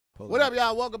What up,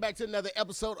 y'all? Welcome back to another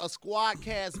episode of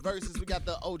Squadcast Versus. We got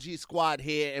the OG squad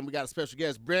here, and we got a special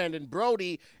guest, Brandon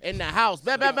Brody, in the house.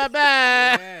 Bah, bah, bah,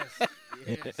 bah.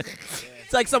 Yes.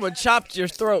 It's like someone chopped your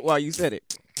throat while you said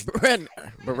it.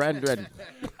 Brandon.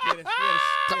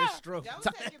 Stroke.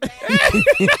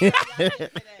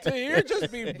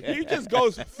 He just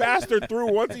goes faster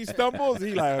through once he stumbles.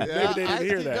 He like, maybe they didn't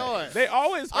hear that. Going. They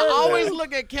always heard I always that.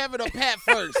 look at Kevin or Pat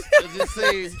first. And just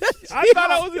see. I thought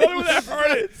I was the only one that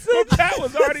heard it. But Pat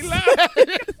was already laughing.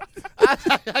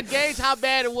 I gauge how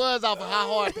bad it was off of how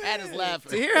hard Pat is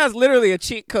laughing. Here has literally a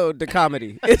cheat code to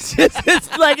comedy. It's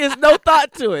like it's no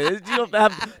thought to it. You don't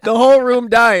have the whole room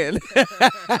dying.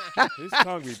 His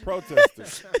tongue be protesting.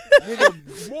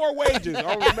 Nigga, more wages.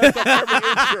 I'll mess up every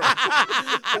intro.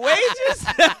 Wages?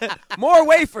 More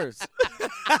wafers.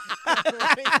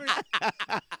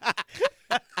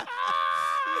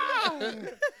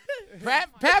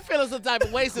 Pat feeling some type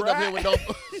of wasted up here with no. You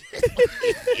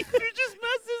just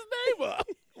messed his name up.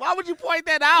 Why would you point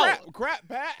that out? Crap,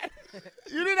 Pat.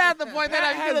 You didn't have to point that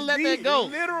out. You could have let the that go.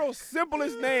 literal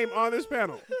simplest name on this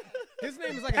panel. His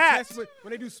name is like Pat. a test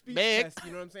when they do speech Meg. tests.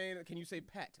 You know what I'm saying? Can you say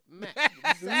Pat? Matt.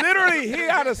 Literally, he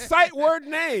had a sight word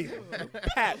name.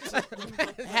 Pat.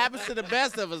 It happens to the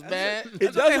best of us, man.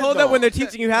 It They hold that when they're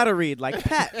teaching you how to read, like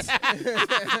Pat.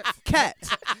 Cat.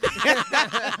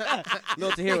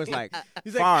 Lil Tahir was like,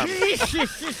 He's farm. like,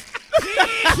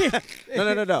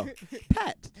 No.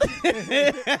 Pat.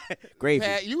 Gravy.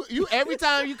 Pat, you every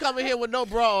time you come in here with no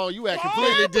bra on, you act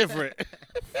completely different.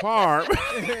 farm.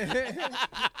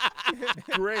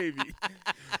 Gravy.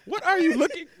 What are you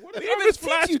looking? What is We on didn't this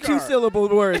teach you flashcard? two-syllable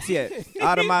words yet.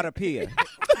 Automatopoeia.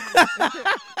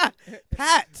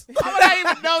 Pat. How would I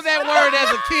even know that word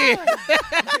as a kid?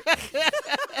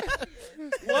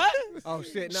 What? oh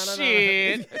shit! No.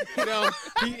 Shit. You know,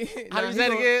 how do you say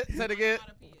it again? Say it again.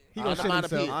 He gonna shit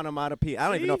himself. Onomatopoeia. I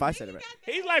don't even know if I said it right.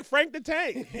 He's like Frank the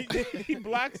Tank. He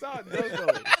blacks out. And does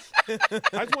those.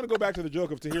 I just want to go back to the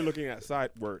joke of Tahir looking at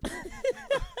side words.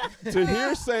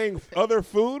 Tahir saying other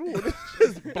food when it's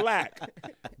just black.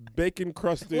 Bacon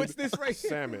crusted What's this right here?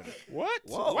 salmon. What?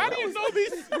 Whoa, Why that do you know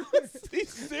these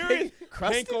serious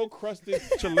panko crusted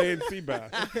Chilean sea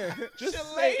bass? Just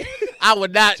say I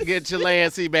would not get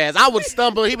Chilean sea bass. I would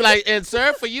stumble. He'd be like, and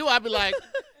sir, for you, I'd be like,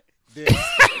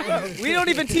 We don't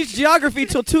even teach geography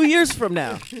till 2 years from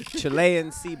now.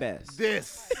 Chilean sea bass.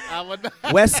 this. I would not.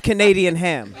 West Canadian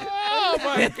ham. oh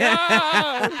my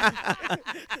God.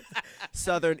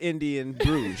 Southern Indian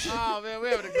Bruges. Oh, man,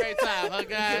 we're having a great time, huh,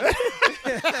 guys?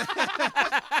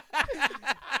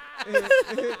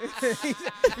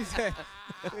 He said,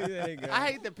 there you go.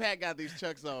 I hate that Pat got these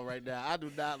chucks on right now. I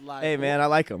do not like Hey, man, I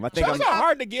like them. I think Chucks are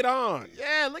hard to get on.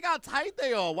 Yeah, look how tight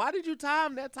they are. Why did you tie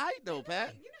them that tight, though,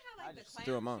 Pat? You know how like the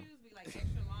threw clown 'em on. shoes be like extra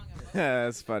long and low?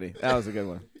 That's funny. That was a good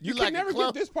one. You like can a never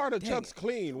club- get this part of Chucks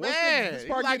clean. Once Man, this you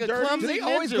part like get a dirty, clumsy Do they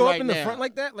always ninja go up right in the now. front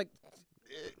like that? Like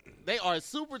They are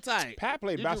super tight. Pat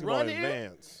played Did you basketball run in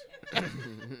here? Vans.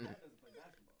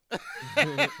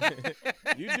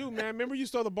 You do, man. Remember you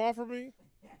stole the ball from me?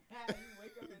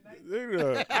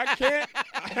 Nigga,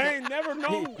 I ain't never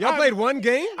known. y'all played one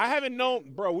game? I haven't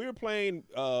known, bro. We were playing,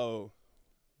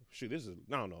 this is,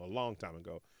 I don't know, a long time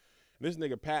ago. This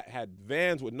nigga Pat had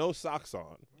Vans with no socks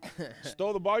on.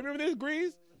 Stole the ball. You remember this,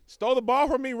 Grease? Stole the ball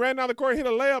from me, ran down the court, hit a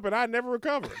layup, and I never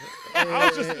recovered. I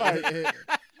was just like,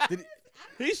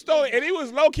 he stole it, and he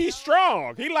was low-key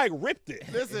strong. He, like, ripped it.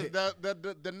 Listen,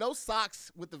 the no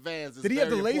socks with the Vans is Did he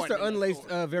have the very laced or important in the unlaced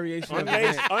sport. variation? of the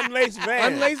Unlaced,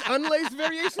 Vans? unlaced Vans. Unlaced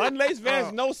variation? Unlaced Vans,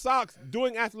 Oh. no socks,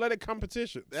 doing athletic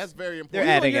competitions. That's very They're important.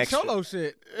 You adding on your extra. Cholo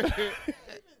shit. Either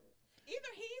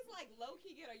he's like low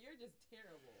key good or you're just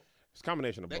terrible. It's a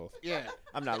combination of both. Yeah.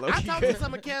 I'm not I low-key talked to good.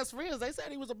 some of Cavs friends. They said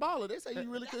he was a baller. They said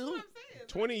you really could That's what hoop. I'm saying.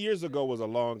 20 years ago was a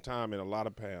long time and a lot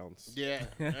of pounds. Yeah,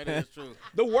 that is true.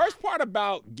 The worst part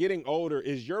about getting older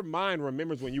is your mind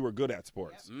remembers when you were good at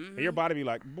sports. And your body be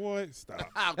like, boy, stop.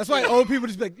 That's why old people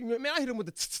just be like, man, I hit him with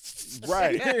the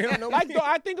Right. You don't know Like, me. though,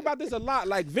 I think about this a lot.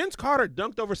 Like, Vince Carter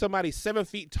dunked over somebody 7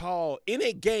 feet tall in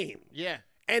a game. Yeah.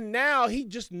 And now he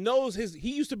just knows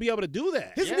he used to be able to do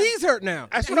that. His Yeah. knees hurt now.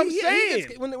 That's what I'm He saying.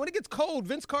 gets- when it gets cold,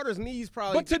 Vince Carter's knees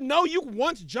probably. But to know you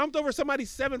once jumped over somebody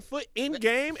 7 foot in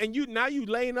game and now you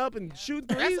laying up and shooting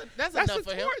threes, That's enough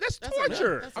for him. That's That's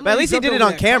torture. enough. But at least he jumped did it over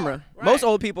on that camera. car. Most Right.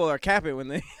 old people are capping when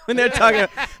they're talking.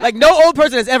 Like no old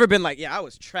person has ever been like, "Yeah, I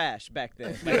was trash back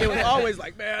then." Like it was always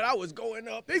like, "Man, I was going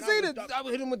up." They and say I was that I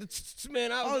would hit him with the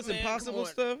man. all this impossible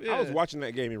stuff. Yeah. I was watching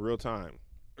that game in real time.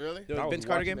 Really? The I was Vince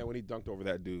Carter watching game? that when he dunked over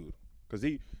that dude because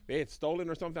they had stolen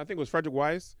or something. I think it was Frederick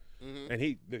Weiss.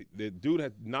 And the dude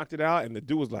had knocked it out, and the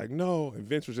dude was like, no. And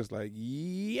Vince was just like,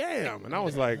 yeah. And I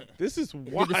was like, this is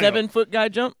wild. Did the 7-foot guy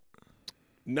jump?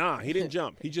 Nah, he didn't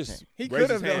jump. He just He raised could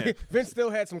his have. hand. Vince still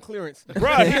had some clearance.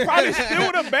 Bruh, he probably still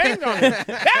would have banged on him.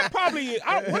 That probably,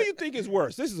 what do you think is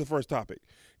worse? This is the first topic.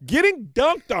 Getting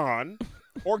dunked on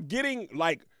or getting,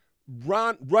 like,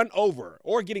 run over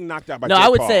or getting knocked out by No,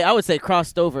 Jake Paul? I would say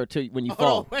crossed over to when you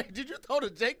fall. Oh, wait, did you throw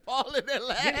the Jake Paul in there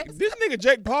last? This nigga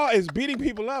Jake Paul is beating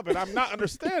people up, and I'm not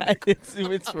understanding.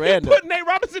 it's random. Put Nate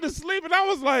Robinson to sleep, and I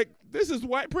was like, this is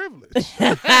white privilege. He's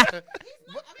not, I mean,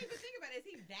 but think about it. Is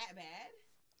he that bad?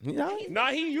 You know?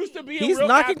 Nah, he used to be a He's real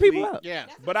knocking athlete, people out. Yeah.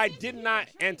 but I did not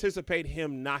anticipate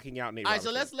him knocking out Nate All right,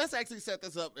 so Robinson. let's actually set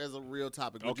this up as a real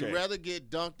topic. Would Okay. you rather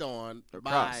get dunked on Or by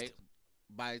crossed.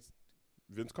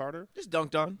 Vince Carter? Just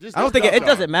dunked on. Just I don't think dunked it on.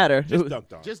 doesn't matter. Just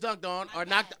dunked on. just dunked on or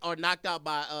knocked out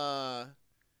by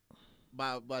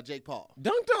Jake Paul?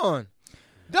 Dunked on.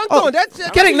 Dunked Oh, on. That's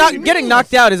getting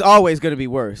knocked out is always going to be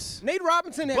worse. Nate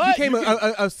Robinson But became you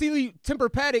a Sealy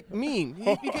Tempur-Pedic meme.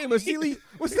 He became a Sealy.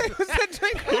 What's that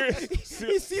drink called?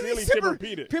 He's Sealy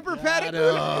Tempur-Pedic. Tempur-Pedic.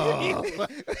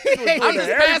 I'm just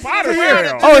Harry passing Potter it era.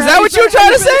 around. Oh, is that what you were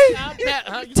trying to say?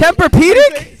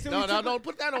 Tempur-Pedic? No, don't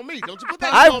put that on me. Don't you put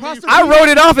that on me. I wrote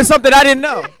it off as something I didn't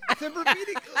know.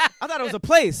 Tempur-Pedic. I thought it was a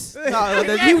place. No,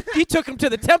 he took him to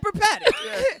the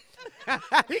Tempur-Pedic.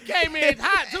 He came in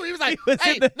hot too. He was like, was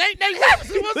 "Hey, in the- Nate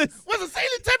Robinson was a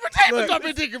Sealy Tempur-Pedic. Look. Jump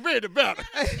in, thinking really about it."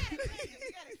 You gotta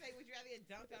say, would you rather get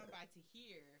dunked on by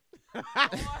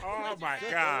Tahir? Oh, my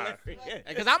God.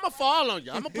 Because I'm gonna fall on you.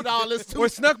 I'm gonna put all this Or too.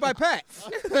 snuck by Pat.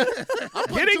 I'm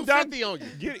putting Getting 250 on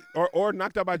you. Or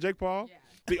knocked out by Jake Paul? Yeah.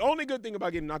 The only good thing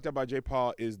about getting knocked out by Jake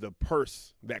Paul is the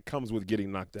purse that comes with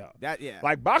getting knocked out. Yeah.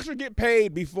 Like, boxers get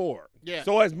paid before. Yeah.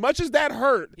 So as much as that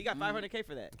hurt, He got $500K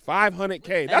for that.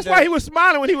 $500K. That's And, why he was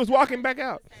smiling when he was walking back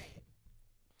out.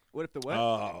 What if the what?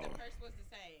 Oh. The purse was the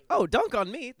same. Oh, dunk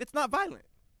on me. It's not violent.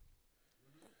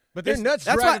 But their nuts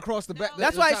that's drag why- across the back.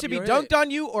 That's the why it top should of be your head. dunked on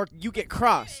you or you get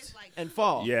crossed and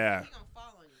fall. Yeah. He gonna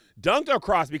fall on you. Dunked or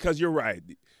crossed, because you're right.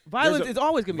 Violence There's is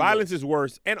always going to be Violence is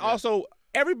worse. And also,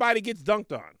 everybody gets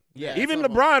dunked on. Yeah. Even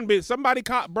Some LeBron, somebody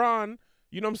caught Bron.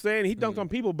 You know what I'm saying? He dunked on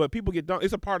people, but people get dunked.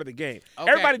 It's a part of the game. Okay.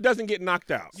 Everybody doesn't get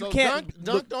knocked out So can't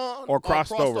dunked on or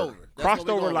crossed over. That's Crossed what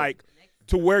we over going like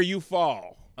to where you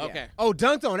fall. with. Okay. Oh,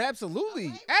 dunked on.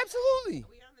 Absolutely. Absolutely.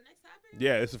 Are we on the next topic?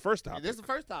 Yeah, it's the first topic. This is the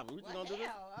first time. We just Well, gonna do this.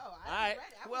 hell, oh, All right.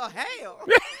 Well, hell.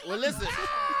 Well, listen.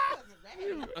 I wasn't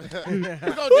ready.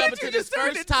 We're gonna jump into this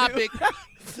first topic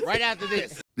right after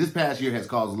this. This past year has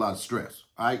caused a lot of stress,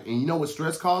 all right? And you know what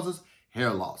stress causes?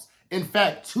 Hair loss. In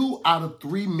fact, 2 out of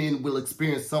 3 men will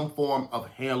experience some form of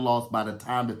hair loss by the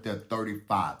time that they're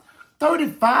 35.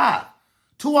 35!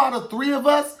 2 out of 3 of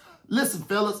us? Listen,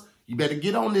 fellas, you better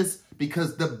get on this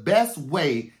because the best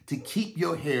way to keep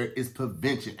your hair is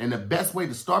prevention. And the best way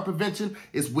to start prevention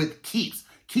is with Keeps.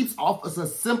 Keeps offers a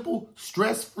simple,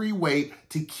 stress-free way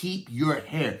to keep your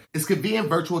hair. It's convenient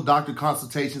virtual doctor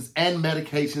consultations and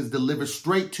medications delivered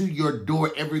straight to your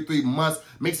door every 3 months.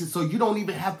 Makes it so you don't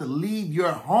even have to leave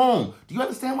your home. Do you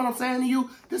understand what I'm saying to you?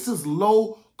 This is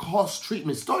low-cost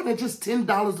treatment starting at just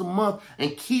 $10 a month,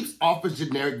 and Keeps offers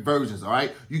generic versions, all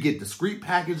right? You get discreet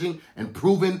packaging and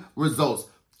proven results.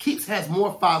 Keeps has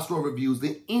more 5-star reviews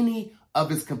than any of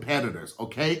its competitors,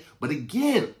 okay? But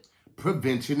again,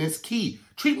 prevention is key.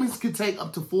 Treatments can take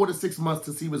up to 4 to 6 months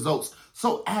to see results.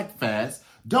 So act fast.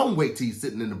 Don't wait till you're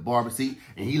sitting in the barber seat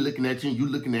and he looking at you and you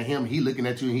looking at him, he looking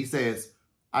at you and he says,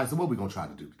 all right, so what are we going to try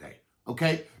to do today?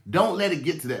 Okay? Don't let it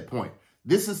get to that point.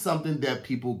 This is something that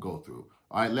people go through.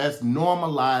 All right? Let's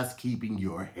normalize keeping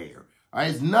your hair. All right?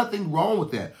 There's nothing wrong with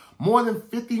that. More than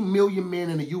 50 million men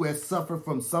in the U.S. suffer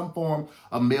from some form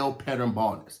of male pattern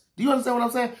baldness. Do you understand what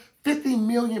I'm saying? 50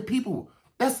 million people.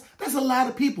 That's a lot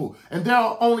of people. And there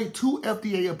are only 2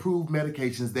 FDA-approved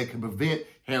medications that can prevent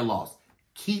hair loss.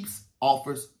 Keeps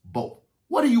offers both.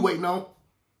 What are you waiting on?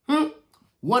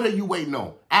 What are you waiting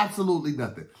on? Absolutely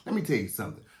nothing. Let me tell you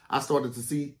something. I started to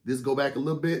see this go back a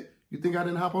little bit. You think I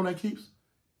didn't hop on that Keeps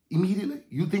immediately?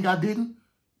 You think I didn't?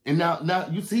 And now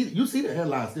you see the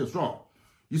headline still strong.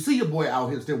 You see your boy out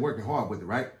here still working hard with it,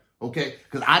 right? Okay?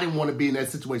 Because I didn't want to be in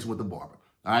that situation with the barber.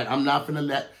 All right, I'm not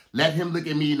finna let him look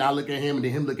at me and I look at him and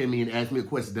then him look at me and ask me a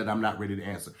question that I'm not ready to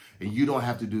answer. And you don't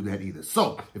have to do that either.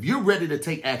 So if you're ready to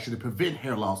take action to prevent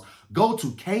hair loss, go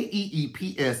to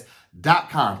KEEPS.com,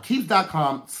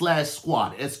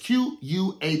 Keeps.com/squad,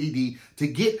 SQUADD, to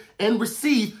get and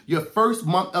receive your first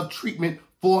month of treatment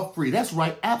for free. That's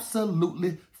right,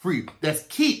 absolutely free. That's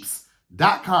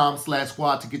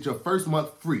Keeps.com/squad to get your first month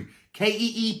free.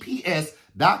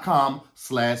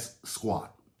 KEEPS.com/squad.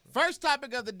 First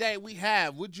topic of the day we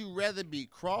have: would you rather be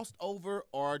crossed over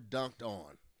or dunked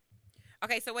on?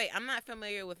 Okay, so wait, I'm not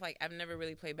familiar with I've never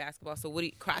really played basketball. So what?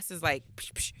 Cross is like,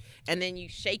 psh, psh, and then you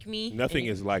shake me. Nothing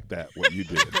is like that. What you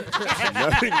did.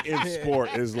 Nothing in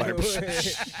sport is like. That,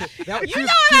 You know what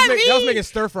I That was mean? making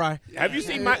stir fry. Have you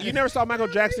seen? You never saw Michael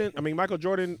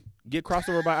Jordan get crossed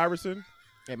over by Iverson?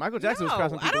 Hey, Michael Jackson was No,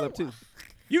 crossing I people don't- up too.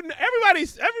 Everybody.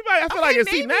 I feel like it's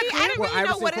seen that. I didn't What, really know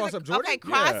Iverson what cross is up Jordan? Okay,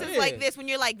 cross Yeah. is like this when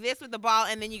you're like this with the ball,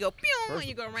 and then you go pew and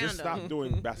you go around Just stop them.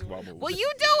 doing basketball moves. Well,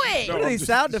 you do it. No, What are I'm these just-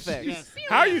 sound effects?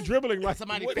 How are you dribbling like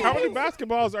Somebody how many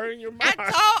basketballs are in your mind?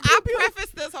 I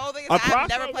prefaced this whole thing. A I've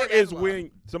never crossover played is basketball.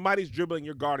 when somebody's dribbling,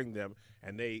 you're guarding them,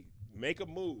 and they make a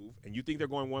move, and you think they're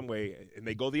going one way, and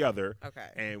they go the other. Okay.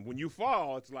 And when you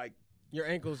fall, it's like Your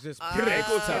ankles just. your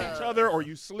ankles hit each other, or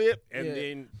you slip, and Yeah.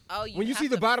 then Oh, When you have see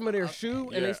the to- bottom of their okay. shoe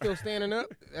and Yeah. they still standing up,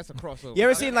 that's a crossover. You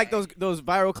ever seen like those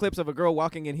viral clips of a girl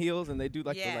walking in heels and they do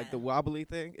like Yeah. the wobbly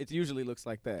thing? It usually looks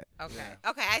like that. Okay.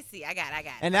 Okay, I see. I got it.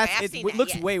 And Okay, that's I've seen it that,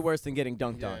 looks yes. way worse than getting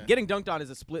dunked Yeah. on. Getting dunked on is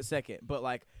a split second, but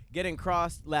like getting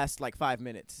crossed lasts like 5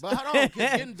 minutes. But hold on, 'cause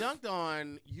getting dunked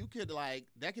on, you could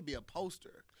that could be a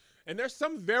poster. and there's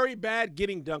some very bad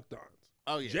getting dunked on.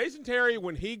 Oh yeah. Jason Terry,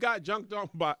 when he got dunked on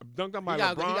by He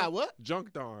got LeBron, what?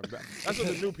 junked on. That's what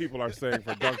the new people are saying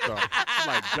for dunked on. It's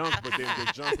like dunk, but then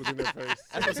the junk was in their face.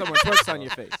 That's when someone twerks on your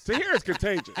face. So here it's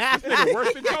contagious. This nigga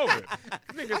worse than COVID.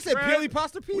 This nigga I said spread- Peely We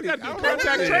Posturepedic. got to do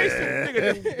contact tracing.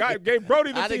 Nigga just gave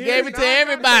Brody the I done TN, gave it to now I got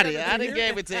everybody. it. I done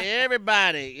gave it to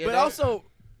everybody. you But know? also,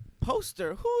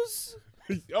 poster. Who's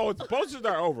Oh, the posters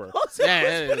are over. Yeah, who's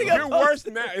it is. putting up You're worse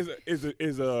than that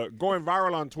is going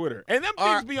viral on Twitter. And them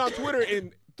things be on Twitter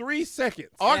in 3 seconds.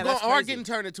 Or, Yeah, that's or crazy. getting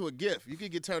turned into a GIF. You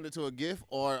could get turned into a GIF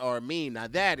or a meme. Now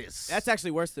that is. That's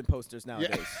actually worse than posters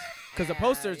nowadays. Because the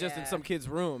poster is just in yeah. some kid's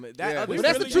room. That Yeah. other But But that's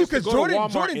stuff the is truth just- because go to Jordan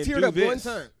Walmart and teared do up one this.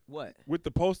 time. What? With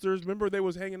the posters, remember they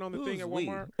was hanging on the thing Who's at we?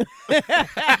 Walmart?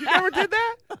 You never did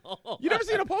that? You never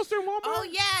seen a poster in Walmart? Oh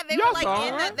yeah, they Y'all were like saw in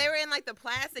it, the, right? they were in like the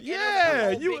plastic. Yeah, and it was, like, a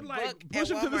whole you big would, like, book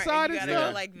push at 'em to the Walmart, side and you and gotta stuff.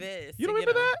 go like this. You to don't get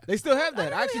remember 'em. that? They still have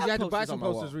that. I I actually have had to buy posters some on my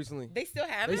wall. posters recently. They still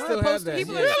have They it. still have that.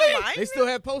 People yeah. are still buying They it? still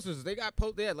have posters. They got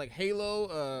they had like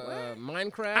Halo,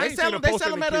 Minecraft. I They ain't sell seen a them. They poster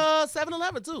sell in them the at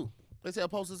 7-Eleven too. They sell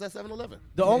posters at 7-Eleven.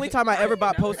 The only time I ever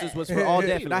bought posters was for All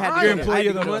Deaf, and I had to You're go to, employee I of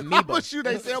had to the go to month. I Amoeba. wish you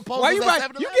they sell posters Why you at buy?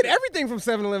 7-Eleven. You get everything from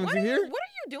 7-Eleven What to are here. you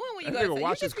doing when you That go nigga to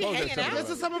wash you his just be clothes at hanging out? 7-Eleven. This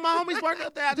is some of my homies work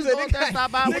up there. I just They go up there,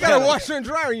 stop by. They got a washer and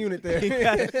dryer unit there.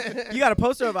 You got a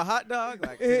poster of a hot dog?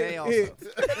 Like today also.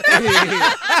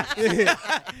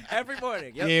 Every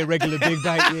morning. Yep. Yeah, regular big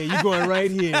bite. Yeah, you going right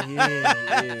here.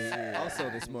 Yeah. Also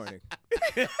this morning.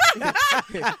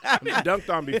 I've been dunked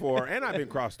on before, and I've been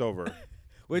crossed over.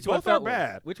 Which Both one are felt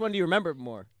bad. worse? Which one do you remember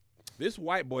more? This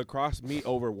white boy crossed me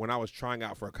over when I was trying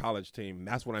out for a college team.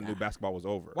 That's when I knew basketball was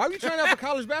over. Why were you trying out for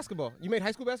college basketball? You made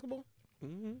high school basketball?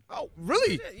 Mhm. Oh,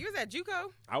 really? You was at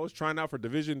JUCO? I was trying out for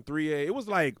Division 3A. It was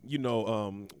like,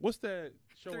 what's that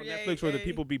show on 3A. Netflix where the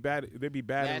people be bad? They be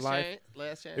bad in life.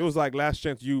 Last chance. It was like Last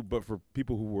Chance You, but for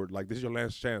people who were like, this is your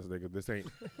last chance, nigga. This ain't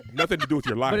nothing to do with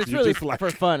your life. But it's You really just like,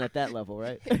 for fun at that level,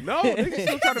 right? no, they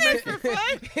still trying to make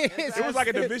it. It's It was like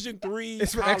a Division 3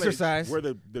 It's for college exercise. where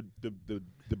the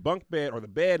bunk bed or the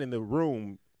bed in the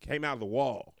room came out of the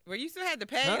wall. Where you still had to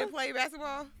pay Huh? to play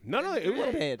basketball? No, it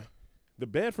was Bed. the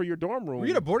bed for your dorm room. Were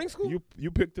you at a boarding school?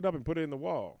 You picked it up and put it in the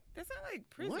wall. That sounds like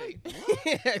prison. Wait.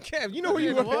 Yeah, Kev, you know where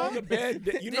you What? were. The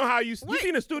bed. You know how you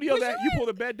seen a studio that you pull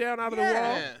the bed down out of the wall.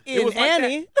 Yeah. It In was like that.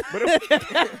 Annie, But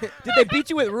it, did they beat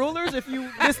you with rulers if you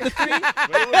missed the three? but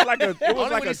it was like a Only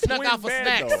when a he snuck twin out for bed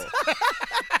snacks.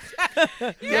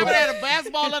 though. You ever had a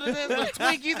basketball under this with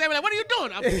Twinkies? They were like, what are you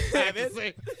doing? I'm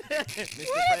practicing. What is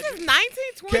this,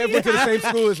 1920? Kev went to the same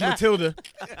school as Matilda.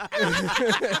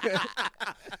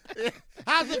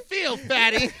 How's it feel,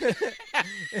 fatty?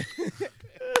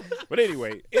 But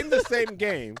anyway, in the same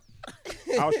game,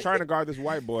 I was trying to guard this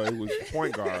white boy who was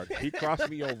point guard. He crossed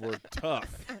me over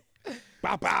tough.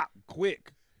 Bop, bop,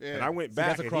 quick. Yeah. And I went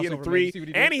that's back a and he hit a crossover, three. baby. See what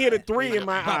he And did? he hit a three in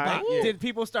my eye. bop. Yeah. Did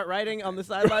people start writing on the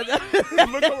sidelines? I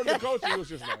looked over to the coach and he was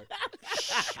just like,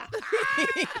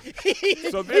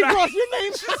 so then I, Cross your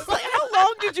name. Like, how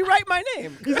long did you write my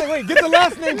name? He's like, wait, get the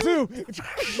last name too.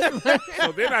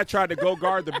 so then I tried to go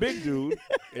guard the big dude,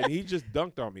 and he just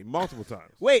dunked on me multiple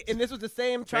times. Wait, and this was the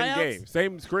same Same tryouts? game,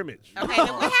 same scrimmage. Okay,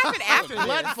 then what happened after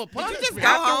Blood this? for Did you punishment. just go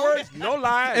home? Afterwards, no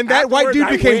lie. And that white dude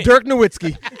afterwards, I became went- Dirk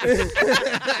Nowitzki.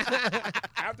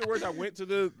 Afterwards, I went to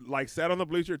the sat on the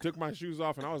bleacher, took my shoes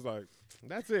off, and I was like,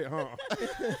 That's it, huh?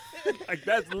 Like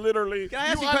that's literally. Can I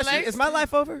ask you a on question? lace? Is my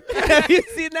life over? Have you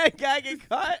seen that guy get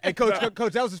caught? Hey, coach,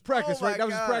 that was his practice, Oh right? That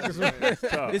my was his God. practice,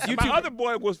 right? Tough. This My YouTube- other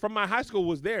boy was from my high school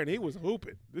was there and he was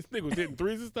hooping. This nigga was hitting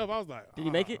threes and stuff. I was like, Did he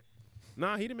make it?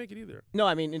 Nah, he didn't make it either. No,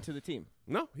 I mean into the team.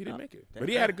 No, he didn't Oh, make it. damn. But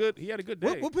he had a good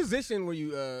day. What position were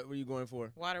you going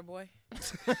for? Water boy.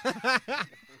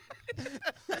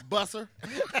 Busser.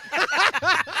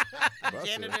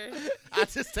 Janitor. I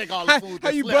just take all the food. How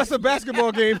that's you left. bust a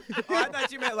basketball game? Oh, I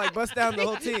thought you meant like bust down the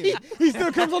whole team. He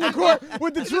still comes on the court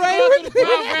with the Go tray. to the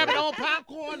bar, grabbing all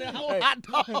popcorn and whole hot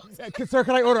dogs. Sir,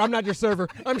 can I order? I'm not your server.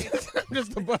 I'm just a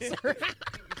busser.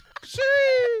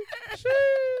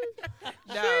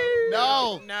 No.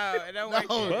 No. No, it don't work.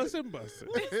 No. there. Bussin'.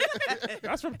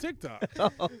 That's from TikTok.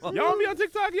 Y'all be on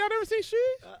TikTok? Y'all never seen she?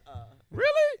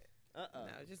 Really? No,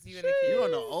 just you and the kid. You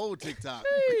on the old TikTok.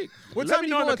 What Let time me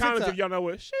you know in go the on comments TikTok? if y'all know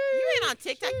what she. You ain't on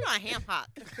TikTok. You on Ham Hock.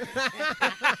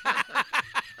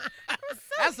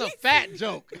 That's a fat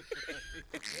joke.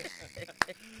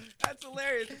 That's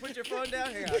hilarious. Put your phone down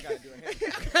here. I gotta do a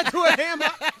hand. Do a ham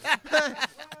hock.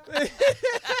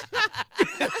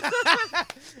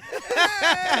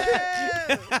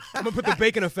 I'm gonna put the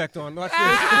bacon effect on. Watch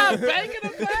this.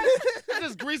 Bacon effect.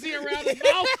 Just greasy around his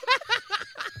mouth.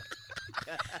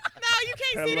 No, you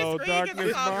can't see Hello, the screen 'cause darkness,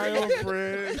 it's all my green. old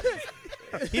friend.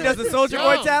 He does the Soldier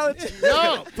Yo. Boy challenge.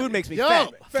 Yo. Food makes me Yo.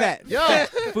 fat. Yo. Fat.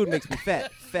 Food makes me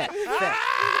fat.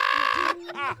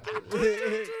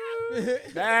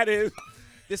 That is.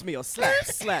 This meal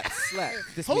slaps.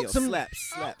 This Hold meal some-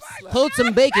 slaps. Hold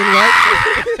some bacon, right?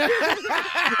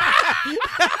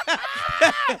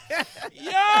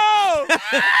 Yo!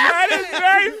 That is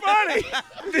very funny.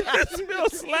 This meal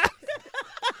slap.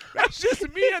 That's just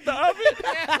me at the oven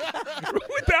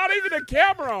without even a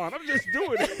camera on. I'm just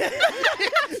doing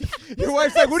it. Your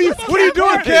wife's like, what are you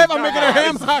doing, Kev? I'm making a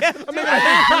ham hock. I'm making a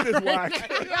ham This is whack.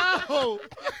 Yo.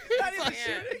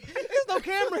 There's no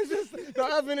camera. It's just the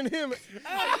oven and him.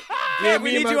 Yeah,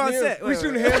 we need you on set. We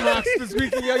shooting ham hocks this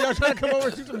weekend. Y'all trying to come over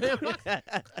and shoot some ham hocks?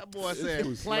 That boy said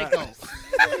was Planko.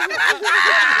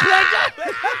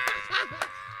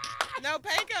 No,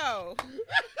 Panko.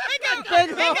 Panko.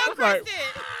 Panko Right. crushed it.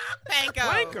 Panko.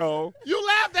 Blanco. You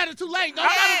laughed at it too late. Don't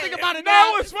try to think about it No,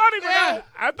 now. it's funny, but Yeah.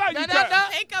 I thought you No.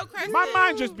 Panko crushed My it.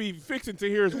 mind just be fixing to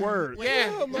hear his words.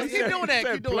 Yeah. Oh, my Keep doing that. He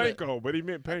said Keep doing it. Blanco, but he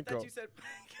meant Panko. You said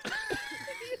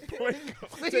Blanco.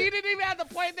 He didn't even have to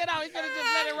point that out. He could have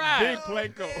just let it ride. Big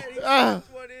Blanco.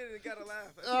 one in and got a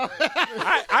laugh.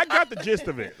 I got the gist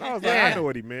of it. I was like, Yeah. I know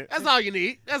what he meant. That's all you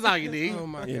need. That's all you need. Oh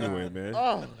my god. Anyway, man.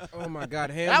 Oh my god.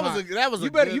 Ham That hock. was a that was a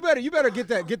You better good, you better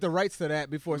get the rights to that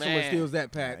before someone Man. steals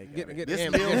that pack. Get This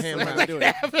ham, meal get ham slap. hock. Do it.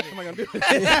 Am I gonna do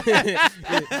it?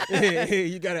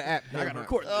 You got an app. I gotta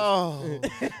record this. Oh.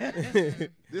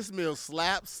 This meal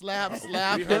slap. We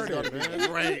It's heard gonna it, be man.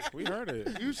 great. We heard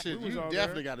it. You should. We was You all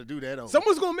definitely got to do that.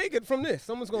 Someone's gonna make it from this.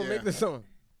 Someone's gonna Yeah. make this song.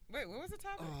 Wait, what was the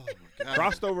topic?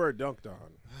 Crossed over or dunked on?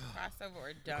 Crossover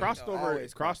or dunk? Crossed over.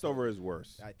 Always Crossed over is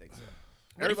worse. I think so.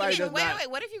 Everybody does wait, not. wait.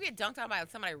 What if you get dunked on by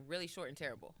somebody really short and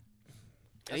terrible?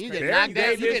 And you crazy. get knocked down.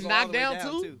 You Davis get all knocked the way down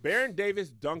down, too. Baron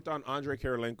Davis dunked on Andre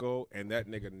Karolinko, and that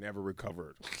nigga never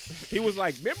recovered. He was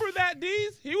like, remember that,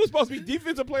 D's? He was supposed to be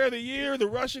Defensive Player of the Year, the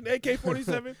Russian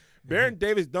AK-47. Baron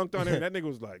Davis dunked on him, and that nigga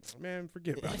was like, man,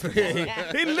 forget about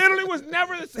it. He literally was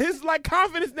never, his like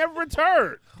confidence never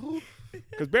returned.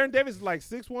 Because Baron Davis is like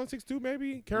 6'1", 6'2",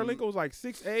 maybe. Karolinko was like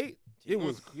 6'8". It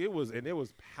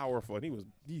was powerful, and he was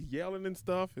yelling and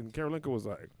stuff, and Karolinko was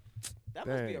like, That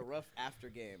must be Dang. a rough after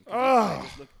game. Oh. I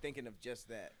just thinking of just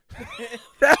that.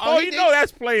 oh, he you did- know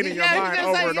that's playing in your Yeah, mind he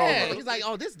over just and like, yeah. over. He's like,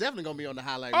 oh, this is definitely gonna be on the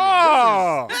highlight reel.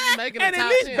 Oh, This is making the and at top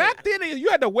least 10. back then you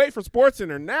had to wait for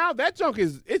SportsCenter. Now that junk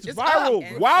is it's It's viral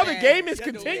up. while the Yeah. game is You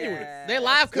had to continuing. wait. They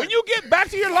live When you get back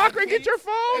to your locker and get your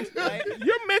phone, Right?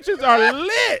 your mentions are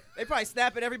lit. They probably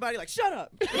snap at everybody like, "Shut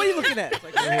up! What are you looking at?" It's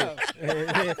like, yeah.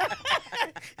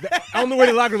 On the way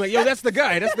to the locker room, like, yo, that's the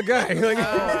guy. That's the guy. Like,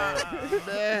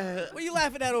 Man. What are you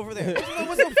laughing at over there?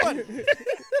 What's so funny?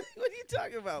 What are you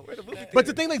talking about? Where the movie but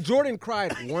the thing, like, Jordan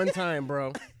cried one time,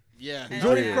 bro. Yeah.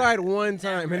 Jordan Yeah. cried one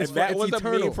time, and And it's, that it's was a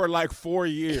eternal. meme for like 4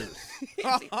 years.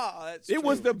 That's It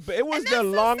was true. the And that's the so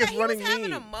longest sad. running He was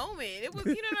having a meme. moment. It was,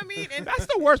 you know what I mean? And That's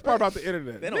the worst part about the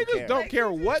internet. They don't Niggas care. don't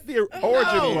care what the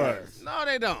origin No. was. No,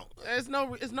 they don't.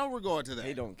 It's no regard to that.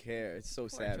 They don't care. It's so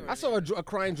sad. Jordan. I saw a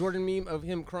crying Jordan meme of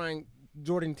him crying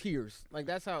Jordan tears. Like,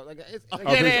 that's how, like, it's like,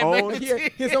 Of his they had own? made yeah,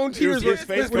 his own It was tears. his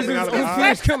face was coming out of his the own eye?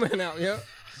 tears coming out, yeah.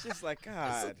 It's just like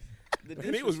God. The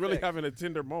And he was really disrespect. having a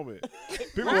tender moment.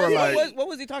 People What were was- like, what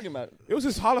was he talking about? it was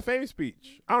his Hall of Fame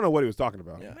speech. I don't know what he was talking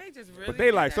about. Yeah. they just really But they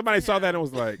did like that somebody to saw him. that and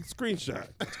was like, screenshot.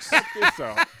 Check this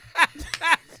out.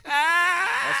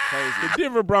 That's crazy. The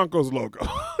Denver Broncos logo.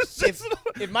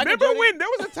 If Michael Remember Jordan, when there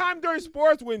was a time during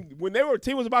sports when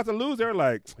team was about to lose, they were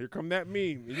like, "Here come that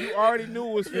meme." And you already knew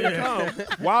it was going to come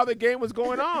while the game was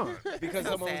going on. because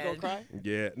someone was gonna cry.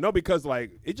 Yeah, no, because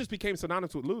like it just became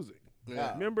synonymous with losing.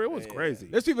 Yeah. Remember, it was crazy.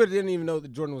 There's people that didn't even know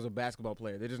that Jordan was a basketball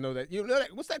player. They just know that. You know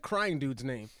that, what's that crying dude's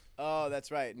name? Oh,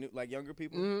 that's right. Like younger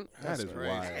people. That is crazy.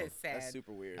 wild. That is sad. That's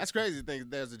super weird. That's crazy to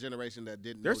think there's a generation that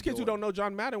didn't. There's know kids who Jordan. don't know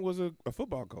John Madden was a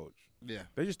football coach. Yeah.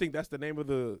 They just think that's the name of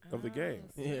the game.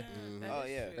 Yeah. Oh,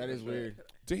 yeah. That is weird.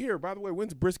 Tahir, by the way,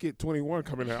 when's Brisket 21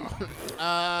 coming out?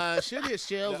 Should hit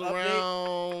shells The update?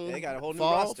 around. Yeah, they got a whole new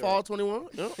fall, roster. Fall 21.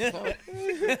 Yeah, fall.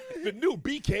 The new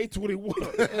BK 21.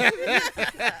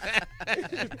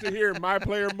 Tahir, my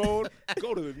player mode.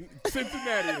 Go to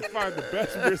Cincinnati to find the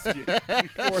best brisket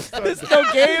before Sunday. It's no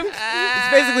games.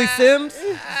 It's basically Sims.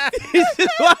 He's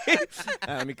just like,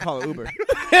 let me call Uber.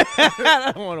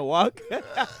 I don't want to walk.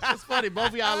 It's funny, both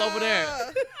of y'all over there.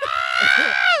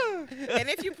 And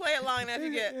if you play it long enough,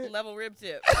 you get level rib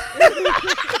tip.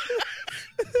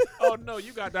 Oh no,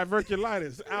 you got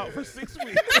diverculitis out for 6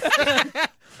 weeks.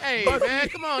 Hey, man,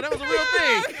 come on. That was a real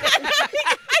thing.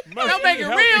 Don't make it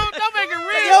real. Don't make it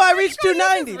real. Yo, I reached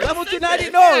 290. Level 290.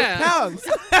 No, Yeah. pounds.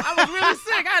 I was really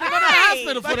sick. I had to go to the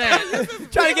hospital for that.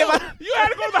 Trying to get my. You had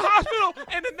to go to the hospital,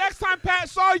 and the next time Pat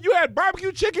saw you, had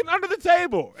barbecue chicken under the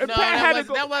table. And No, Pat had that, to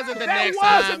go. that wasn't the that next was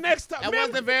time. the next time. That Man,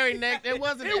 was the very next. It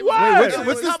wasn't. It It was. Wait, It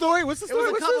what's a the story? What's the It story? was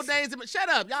a What's couple this? days. Shut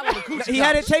up. Y'all on the coochie He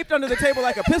had it couch. taped under the table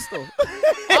like a pistol.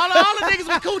 All the niggas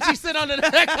with coochie sit under the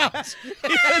couch.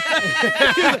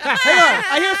 Hang on,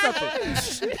 I hear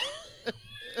something.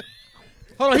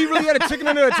 Hold on, he really had a chicken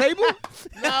under a table?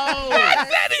 No.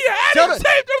 Then he had Tell it the-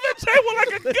 taped on the table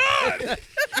like a gun.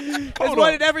 There's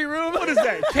one in every room. What is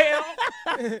that? Kale?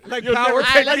 Like You'll power. never All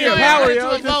right, take let's me go in ahead power, and yo.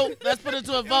 put it to a vote. Let's put it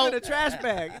to a In a vote. trash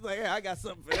bag. He's like, yeah, I got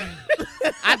something for that.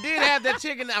 I did have that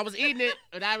chicken. I was eating it,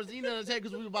 and I was eating it on the table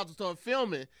because we were about to start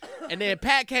filming. And then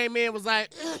Pat came in and was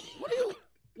like,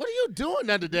 what are you doing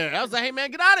under there? I was like, hey,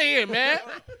 man, get out of here, man.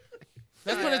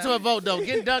 Let's put it to a vote, though.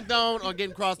 Getting dunked on or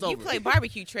getting crossed You over. play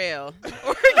barbecue trail.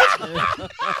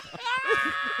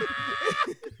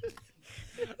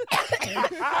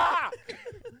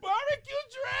 Barbecue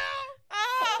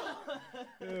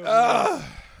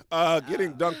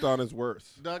Getting dunked on is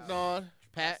worse. Dunked on.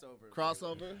 Pat.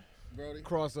 Crossover. Brody.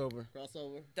 Crossover.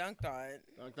 Crossover. Dunked on.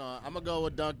 Dunked on. I'm going to go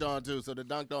with dunked on, too. So the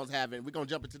dunked ons have it. We're going to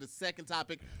jump into the second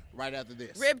topic right after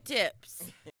this. Rib tips.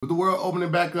 With the world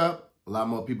opening back up, a lot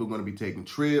more people are going to be taking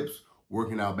trips,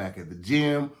 working out back at the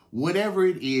gym, whatever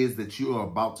it is that you are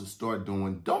about to start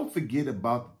doing. Don't forget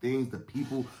about the things, the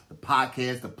people, the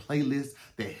podcasts, the playlists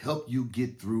that help you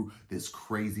get through this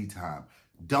crazy time.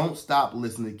 Don't stop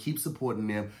listening. Keep supporting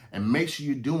them, and make sure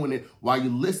you're doing it while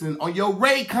you're listening on your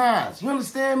Raycons. You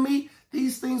understand me?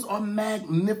 These things are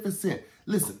magnificent.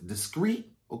 Listen,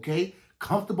 discreet, okay,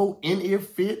 comfortable, in-ear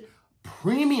fit,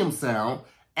 premium sound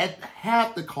at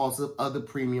half the cost of other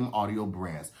premium audio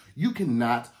brands. You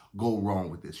cannot go wrong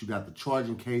with this. You got the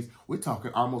charging case. We're talking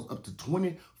almost up to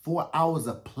 24 hours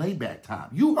of playback time.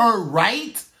 You heard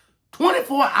right?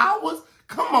 24 hours?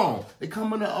 Come on. They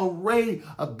come in an array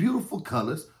of beautiful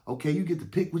colors. Okay, you get to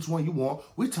pick which one you want.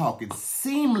 We're talking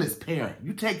seamless pairing.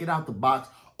 You take it out the box,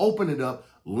 open it up,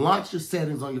 launch your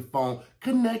settings on your phone,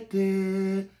 connect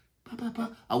it.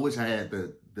 I wish I had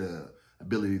the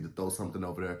ability to throw something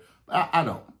over there. But I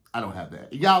don't have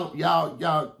that. Y'all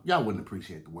wouldn't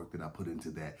appreciate the work that I put into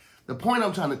that. The point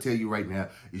I'm trying to tell you right now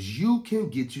is you can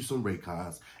get you some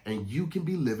Raycons and you can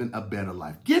be living a better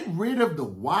life. Get rid of the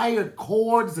wired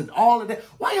cords and all of that.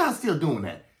 Why y'all still doing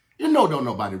that? You know don't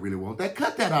nobody really want that.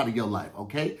 Cut that out of your life,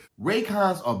 okay?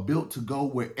 Raycons are built to go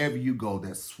wherever you go.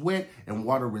 They're sweat and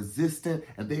water resistant,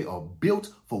 and they are built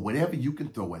for whatever you can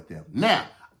throw at them. Now,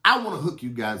 I want to hook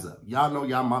you guys up. Y'all know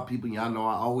y'all my people. Y'all know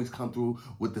I always come through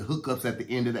with the hookups at the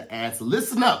end of the ad. So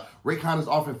listen up. Raycon is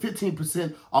offering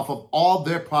 15% off of all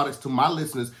their products to my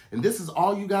listeners. And this is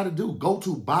all you got to do. Go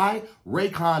to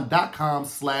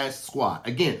buyraycon.com/squad.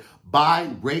 Again,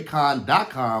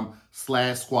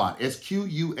 buyraycon.com/squad.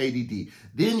 SQUADD.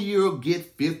 Then you'll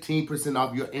get 15%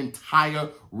 off your entire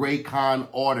Raycon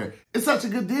order. It's such a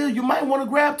good deal, you might want to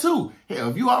grab two. Hell,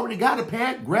 if you already got a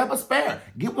pair, grab a spare.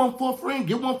 Get one for a friend,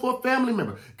 get one for a family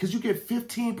member, because you get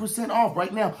 15% off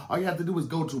right now. All you have to do is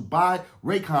go to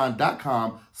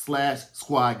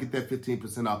buyraycon.com/squad. Get that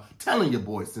 15% off. Telling your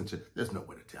boys sent you. There's no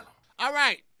way to tell them. All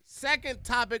right. Second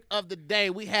topic of the day,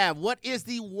 we have what is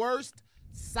the worst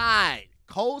side?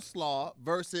 Coleslaw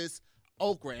versus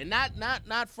okra. And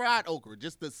not fried okra,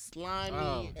 just the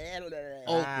slimy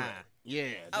okra. Yeah.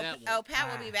 that one. Oh,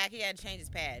 Pat will be back. He had to change his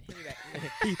pad. He'll be back.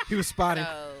 He was spotted.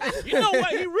 So, You know what?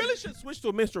 He really should switch to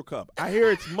a menstrual cup. I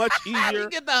hear it's much How easier, you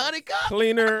get the honey cup?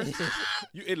 cleaner.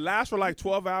 It lasts for like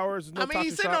 12 hours. No I mean,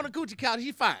 he's sitting on the the coochie couch.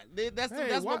 He's fine. That's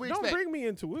what we don't expect. bring me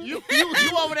into it. You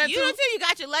over there you too? until you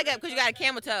got your leg up because you got a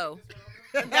camel toe.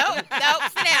 Nope.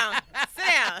 Sit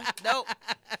down. Nope.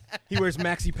 He wears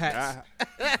maxi pats.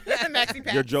 Maxi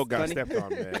pads. Your joke got stepped on,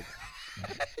 man.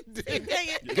 Dang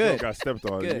it. Your Good. joke got stepped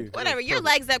on. Good. You- Whatever. Your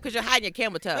legs up because you're hiding your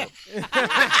camel toe. Yes,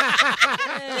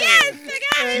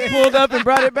 Yes. He pulled up and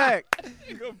brought it back.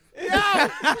 She got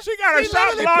her He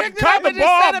shot literally blocked, picked it caught up the and just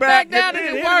ball set it back down and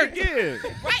and it then worked. hit it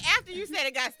again. Right after you said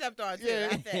it got stepped on too. Yeah.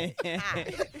 I said, ah.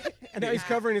 And now he's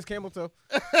covering his camel toe.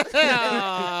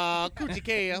 Aw, coochie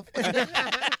cam.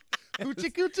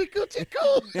 Coochie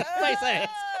cool. Face ass.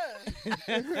 Okay,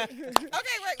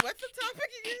 wait. What's the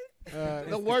topic again?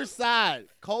 The worst side: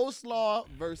 coleslaw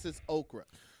versus okra.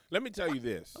 Let me tell you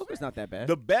this. It's not that bad.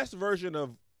 The best version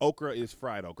of okra is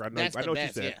fried okra. That's I the know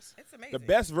best. what you said. Yes. It's amazing. The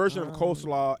best version of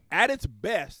coleslaw, at its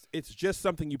best, it's just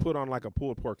something you put on like a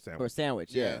pulled pork Or a sandwich.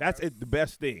 sandwich. Yeah. That's it, the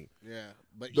best thing. Yeah,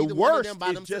 but The either one of worst them by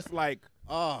is themselves- just like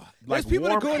There's people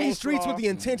that warm go in these streets with coleslaw. the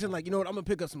intention, like, you know what, I'm gonna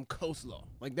pick up some coleslaw.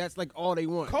 Like that's like all they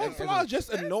want. Coleslaw just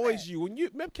annoys you. When you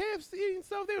remember KFC and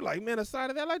stuff, they were like, man, a side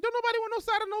of that. Like, don't nobody want no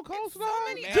side of no coleslaw.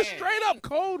 many Just things. straight up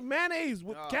cold mayonnaise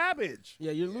with cabbage.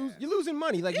 Yeah, you're losing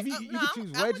money. Like if you No, could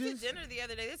choose I went to wedges. dinner the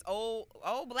other day. This old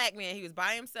black man, he was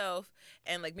by himself,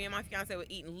 and like me and my fiance were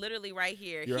eating literally right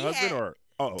here. Your He husband had, or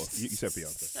you said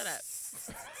fiance. Shut up.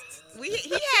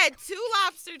 He had 2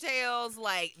 lobster tails,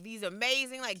 like these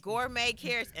amazing like gourmet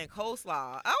carrots and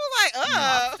coleslaw. I was like,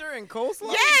 Lobster and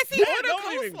coleslaw? Yes, he That ordered don't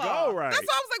coleslaw. even go right. That's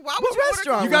why I was like, why What would you restaurant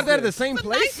order You got that at the this? same It's a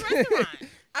place? nice restaurant.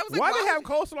 I was like, Why why they have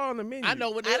coleslaw on the menu? I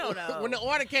know when I don't know. when the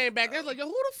order came back, they was like, "Yo,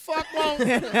 who the fuck want?"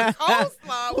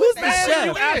 coleslaw? Who's Who's the Man, chef?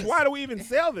 you ask, why do we even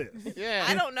sell this? Yeah,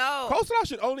 I don't know. Coleslaw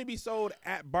should only be sold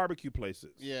at barbecue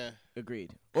places. Yeah,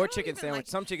 Agreed. I Or don't chicken even sandwich. like-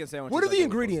 Some chicken sandwiches. What are like the that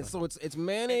with ingredients? coleslaw. So it's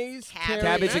mayonnaise, Cabbage.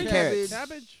 Cabbage and carrots.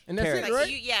 Cabbage. and that's Carrots. it,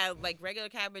 Like right? like regular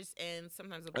cabbage and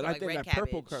sometimes And I like think red that cabbage.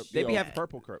 purple cup. They be having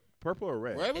purple or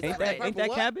red? Where was Ain't that? that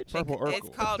What? cabbage? Purple Urkel.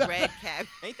 It's called red cabbage.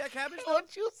 Ain't that cabbage?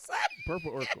 What you said?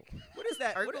 Purple Urkel. What is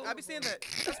that? Urkel? I be seeing that.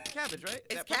 That's cabbage, right?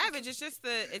 It's That purple- cabbage. It's just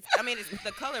it's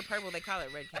the color purple. They call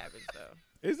it red cabbage though.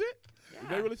 Is it? Yeah.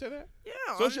 Did they really say that? Yeah.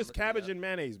 So it's I'm- just cabbage and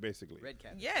mayonnaise, basically. Red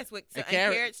cabbage. Yes, with And and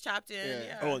carrots. carrots chopped in. Yeah.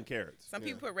 Yeah. Oh, and carrots. Some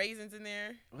people put raisins in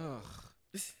there. Ugh.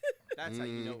 That's how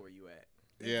you know where you at.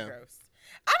 It's Yeah. gross.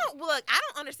 I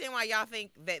don't understand why y'all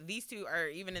think that these two are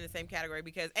even in the same category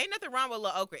because ain't nothing wrong with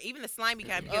little okra, even the slimy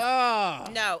kind. Because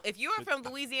Oh, no, if you are from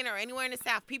Louisiana or anywhere in the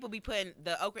South, people be putting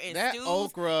the okra in that stews,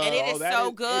 okra. and it is that so is-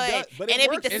 it good. does- but it and it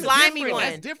be works. the It's slimy different. one.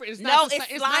 That's different. It's No, not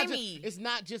it's not slimy. it's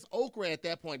not just okra at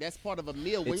that point. That's part of a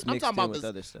meal. It's I'm mixed talking in about with this.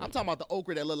 other stuff. I'm talking about the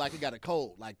okra that look like it got a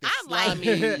cold, like the I like slimy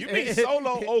it. You mean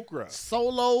solo okra?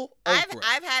 solo okra.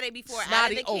 I've had it before Snotty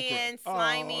out of the okra. can,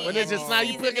 slimy. when it's and just now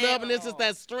you pick it up and seasoning. it's just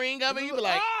that string of it, you be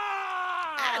like,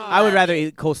 I would rather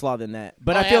eat coleslaw than that.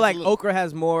 But Oh, I feel like absolutely. okra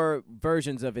has more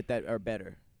versions of it that are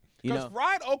better. You Because know?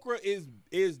 fried okra is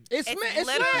It's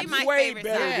literally my way favorite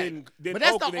better side. than but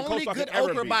that's okra the than only coleslaw good can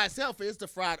ever okra be. by itself is the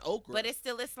fried okra. But it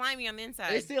still is slimy on the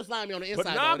inside. it's still slimy on the inside.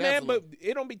 But nah, though, man, that's but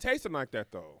it don't be tasting like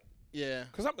that though. yeah.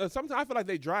 Because sometimes I feel like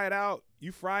they dry it out,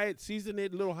 you fry it, season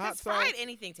it, a little hot Because sauce. fried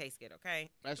anything tastes good, okay?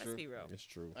 That's Let's true. be real. It's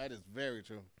true. That is very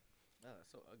true. Oh,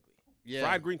 that's so ugly. Yeah.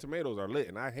 Fried green tomatoes are lit,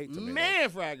 and I hate tomatoes. Man,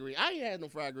 fried green. I ain't had no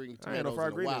fried green I ain't tomatoes no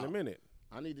fried green in a while. in a minute.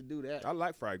 I need to do that. I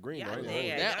like fried green. Yeah, though. I ain't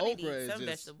yeah, gonna hold you. That y'all need to okra eat is some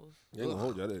just- vegetables. They gonna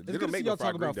hold you. They It's don't good to make see no y'all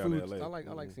fried talk green about down in food. LA. I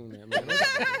like seeing that, man.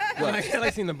 I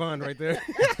like seeing the bond right there.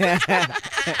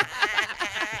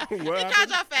 He called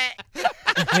y'all fat.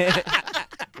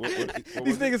 What These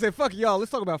was it? niggas say, "Fuck y'all." Let's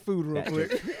talk about food real That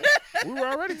quick. We were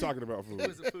already talking about food.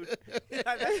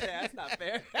 That's not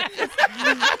fair.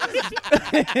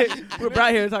 We're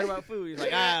brought here to talk about food. He's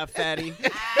like, fatty.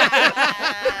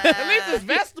 At least it's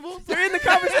vegetables. They're in the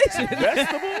conversation.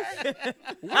 Vegetables?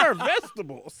 What are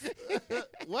vegetables?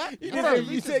 What? You You said- said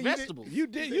you said- vegetables. You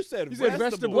said You said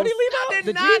vegetables. What do you leave out? I The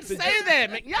did not Jeep- say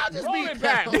that, man. Y'all just Roll be it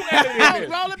back. Who edited this?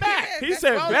 Roll it back. He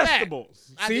said Roll it back.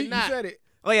 vegetables. I See, did you not. said it.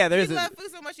 Oh yeah, You there's love a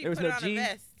food so much you there was put no it on G. a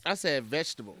vest. I said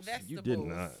vegetables. Vegetables. You did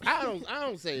not. I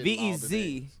don't say it all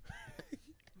today.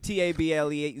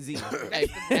 VEZTABLEZ. Hey,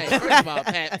 first of all,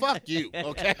 Pat, fuck you,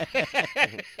 okay?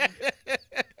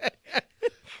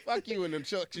 Fuck you and them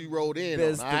chucks you rolled in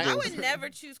on, all right? I would never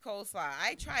choose coleslaw.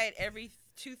 I try it every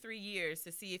 2-3 years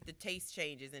to see if the taste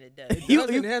changes, and it does.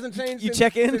 It hasn't changed. You since-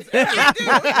 check in. since ever.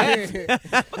 Let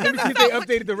me see if they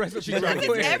updated the recipe. She tried to It's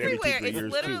do that every everywhere. 2-3 It's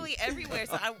years, literally everywhere.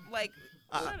 So I like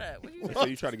Shut up. What you So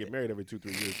you try to get married every 2-3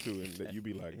 years too, and that you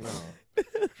be like, no.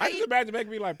 I just imagine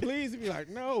making me like, please, and be like,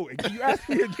 no. And you ask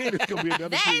me again, it's gonna be another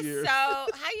That 2 is years. so. How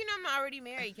you know I'm already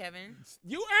married, Kevin?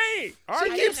 You ain't.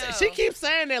 She keeps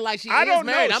saying that like she I is don't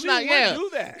know. married. I'm She not. wouldn't Yeah, do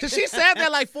that. because she said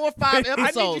that like 4 or 5 I need you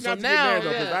episodes. So not to get now, married though,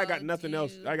 because yeah. I got nothing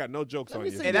else. I got no jokes on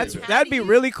you. see Hey, this. that'd be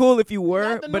really cool if you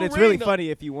were, Not the but new it's really ring, though. funny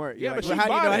if you weren't. Yeah, You're but like, well, she how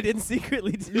do you know bought I it. didn't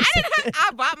secretly do that?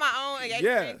 I bought my own engagement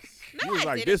Yes. ring. He No, was I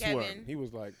like didn't, this Kevin. one. He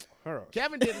was like her.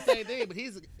 Kevin did the same thing, but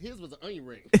his was an onion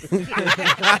ring. It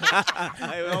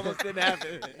almost didn't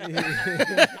happen.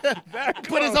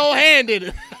 Put his whole hand in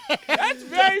it. That's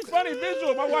very funny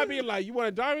visual. My wife being like, "You want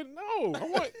a diamond? No, I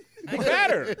want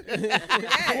batter.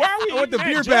 Why are we? I want the at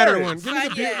beer batter Jared's? one. Give me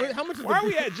the beer. Yeah. Wait, how much is Why are the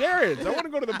we at Jared's? I want to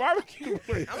go to the barbecue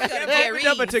place. I'm gonna go to Opened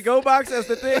up a Jerry's. to-go box. That's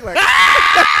the thing. Like,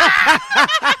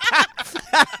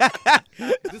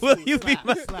 will you be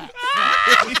my?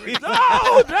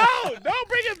 No, don't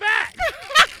bring it back.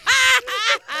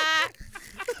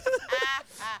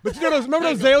 But you know those?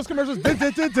 Remember those Zales commercials? Dun,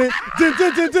 dun, dun, dun, dun,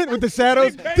 dun, dun, dun, with the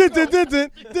shadows. Big Dun, dun, dun,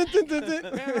 dun, dun, dun, dun,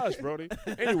 dun. Man, hush, Brody.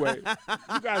 Anyway,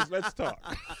 you guys, let's talk.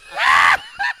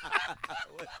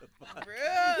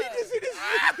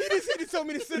 He just told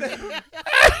me to sit down.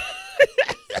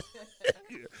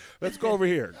 Let's go over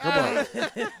here. Come on.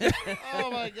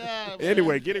 Oh my god. man.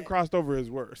 Anyway, getting crossed over is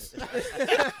worse.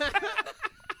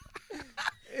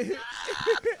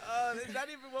 Is that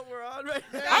even what we're on right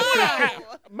now?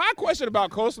 My question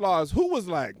about coleslaw is, who was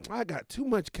like, I got too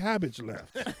much cabbage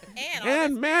left And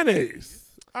and mayonnaise?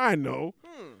 I know.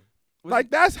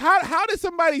 Like that's how did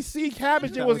somebody see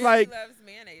cabbage and was like, loves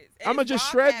mayonnaise. I'ma It's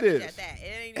just raw shred cabbage this. at that.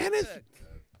 It ain't And even it's- cooked.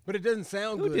 But it doesn't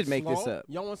sound Who good. did make this Slaw? up?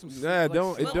 Y'all want some? Nah,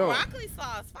 don't- it But don't. broccoli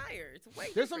slaw is fire. It's way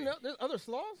There's different. there's other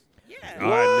slaws. Yeah.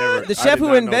 Oh, I never. The I chef did who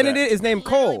not know invented that. it is named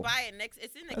Literally Cole. buy it next.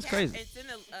 It's in the That's cap- crazy. It's in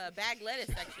the bagged lettuce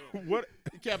section. What?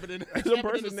 He kept it in, As a kept it in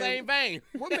person the same vein.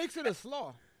 What makes it a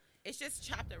slaw? It's just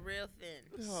chopped it real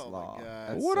thin. Slaw.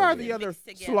 That's What so are good. the other Mixed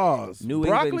together. slaws? New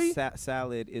Broccoli? England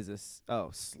salad is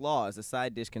slaw is a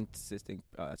side dish consisting.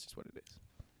 Oh, that's just what it is.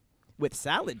 With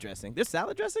salad dressing. There's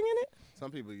salad dressing in it?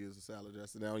 Some people use the salad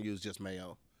dressing. They don't use just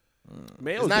mayo.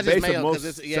 Mayo It's is not the just base mayo, of 'cause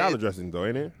most it's- yeah, salad it- dressing, though,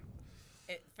 ain't it?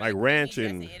 For Like the ranch creamy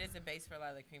and- dressing, it is a base for a lot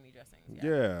of the creamy dressings.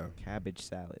 Yeah. Cabbage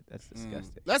salad. That's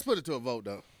disgusting. Let's put it to a vote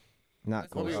though.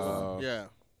 Not What we- cool. Yeah.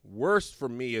 Worst for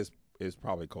me is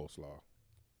probably coleslaw.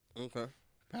 Okay.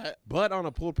 Pat. But on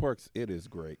a pulled pork, it is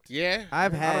great. Yeah.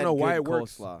 I've had don't know why good it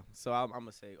works. coleslaw, so I'm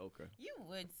gonna say okra. You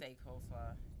would say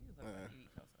coleslaw. You look like you eat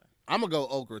coleslaw. I'm gonna go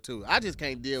okra too. I just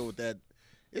can't deal with that.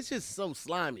 It's just so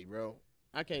slimy, bro.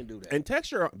 I can't do that.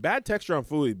 And bad texture on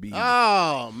food would be.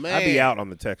 Oh man. I'd be out on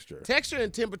the texture. Texture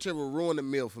and temperature will ruin the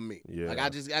meal for me. Yeah. Like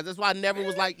that's why I never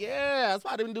was like, yeah. That's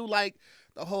why I didn't do like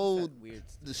the whole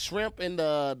the shrimp and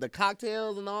the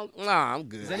cocktails and all. Nah, I'm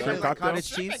good. Does Shrimp anyone like cocktail? cottage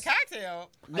Shrimp cheese? and cocktail.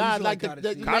 Nah, usually like like cottage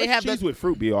the cheese. they Cottage have cheese the, with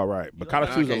fruit be all right, but cottage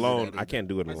I cheese can't do alone, that I can't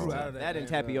do it I alone. grew out of That and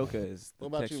man. tapioca is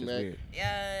What the about you, texture's Mac?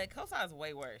 weird. Coleslaw is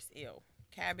way worse. Ew.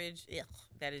 Cabbage. Ew.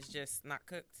 That is just not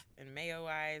cooked and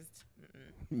mayoized.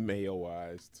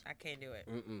 Mayoized. I can't do it.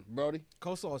 Brody.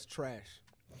 Coleslaw is trash.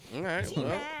 All right.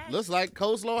 Well, looks like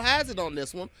coleslaw has it on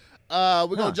this one.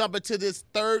 We're gonna jump into this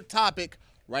third topic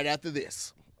right after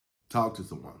this. Talk to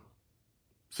someone.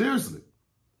 Seriously.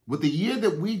 With the year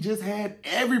that we just had,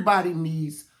 everybody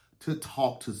needs to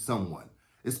talk to someone,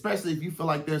 especially if you feel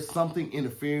like there's something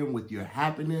interfering with your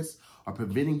happiness or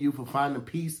preventing you from finding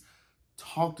peace.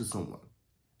 Talk to someone.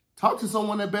 Talk to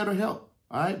someone at BetterHelp.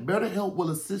 All right? BetterHelp will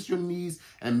assist your needs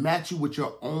and match you with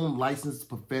your own licensed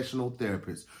professional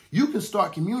therapist. You can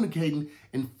start communicating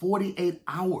in 48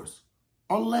 hours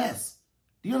or less.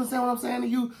 Do you understand what I'm saying to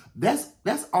you? That's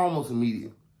almost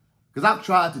immediate. Because I've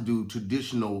tried to do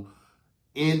traditional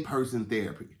in-person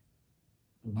therapy.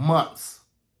 Months,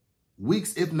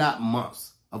 weeks, if not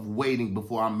months of waiting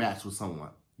before I'm matched with someone.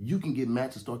 You can get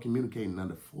matched and start communicating in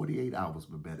under 48 hours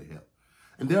with BetterHelp.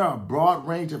 And there are a broad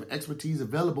range of expertise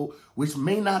available, which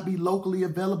may not be locally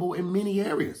available in many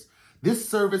areas. This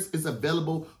service is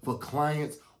available for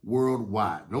clients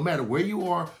worldwide. No matter where you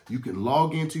are, you can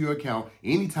log into your account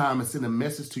anytime and send a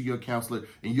message to your counselor,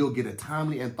 and you'll get a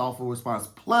timely and thoughtful response.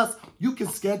 Plus, you can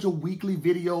schedule weekly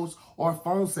videos or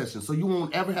phone sessions, so you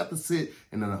won't ever have to sit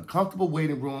in an uncomfortable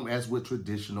waiting room as with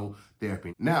traditional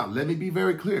therapy. Now, let me be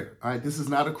very clear. All right, this is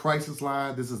not a crisis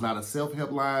line. This is not a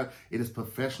self-help line. It is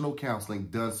professional counseling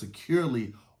done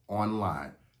securely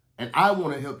online. And I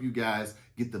want to help you guys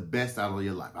get the best out of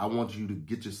your life. I want you to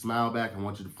get your smile back. I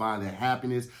want you to find that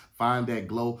happiness, find that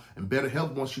glow. And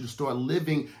BetterHelp wants you to start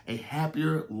living a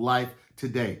happier life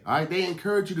today. All right, they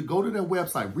encourage you to go to their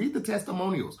website, read the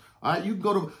testimonials. All right, you can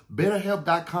go to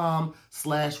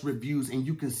betterhelp.com/reviews and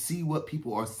you can see what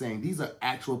people are saying. These are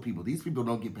actual people. These people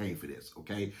don't get paid for this,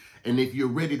 okay? And if you're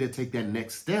ready to take that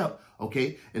next step,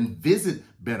 okay, and visit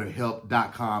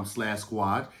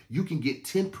betterhelp.com/squad, you can get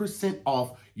 10%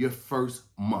 off your first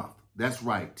month. That's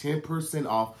right, 10%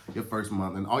 off your first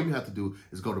month. And all you have to do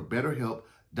is go to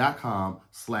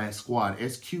betterhelp.com/squad,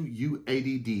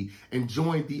 SQUADD, and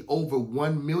join the over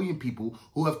 1 million people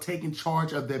who have taken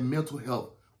charge of their mental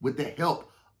health with the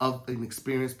help of an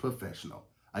experienced professional.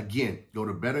 Again, go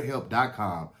to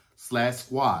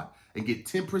betterhelp.com/squad and get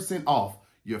 10% off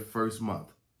your first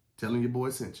month. Telling your boy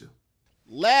sent you.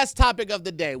 Last topic of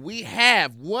the day. We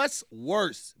have what's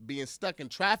worse, being stuck in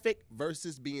traffic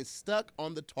versus being stuck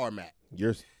on the tarmac.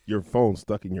 Your phone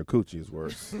stuck in your coochie is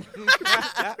worse.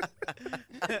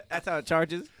 That's how it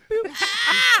charges. Kevin,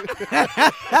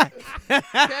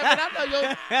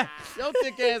 I know your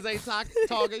thick ass ain't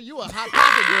talking. You a hot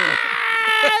pocket girl.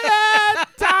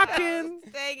 Talking.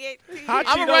 Dang it. Hot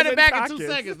I'm gonna run it Cheetos back and in 2 Takis.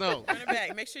 seconds, though. Run it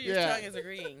back. Make sure your Yeah. tongue is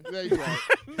agreeing. There you go.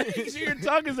 Make sure your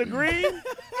tongue is agreeing.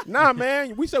 Nah,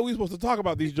 man. We said we were supposed to talk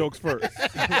about these jokes first.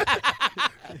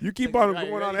 You keep on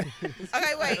going on it.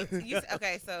 Okay, wait.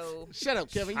 Okay, so Shut up,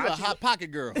 Kevin. You a hot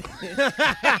pocket girl.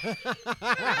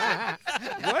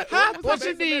 What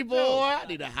you need, boy? I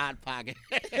need a hot pocket.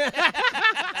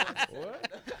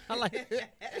 I like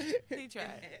he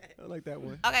tried. I like that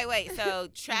one. Okay, wait. So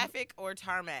traffic or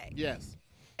tarmac, Yes.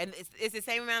 and it's the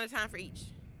same amount of time for each.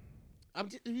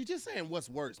 You just saying what's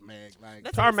worse, man. Like,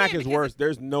 That's what I'm Tarmac saying, is because worse.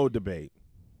 There's no debate.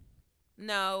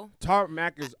 No.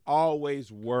 Tarmac is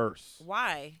always worse.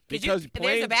 Why? Because there's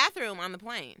planes- a bathroom on the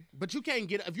plane. but you can't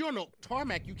get if you're on a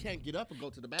tarmac, you can't get up and go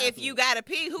to the bathroom. If you gotta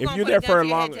pee, who If gonna you're put there a gun for a to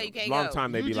your head long, till you can't long go?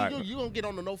 time, they be like, you gonna get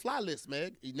on the no-fly list,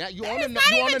 man. Now you That on is the not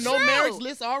you on the even no true. marriage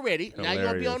list already. Now you're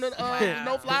gonna be on the Wow.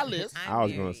 no-fly list. I'm I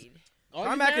was gonna married. Are you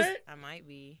Tarmac is- married? I might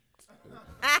be.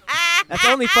 That's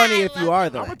only funny if you are,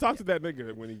 I'm though. gonna talk to that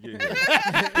nigga when he get here.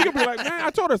 He gonna be like, man, I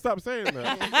told her to stop saying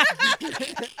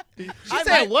that. She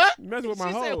said what? Messing with my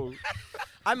She said- hoes.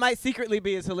 I might secretly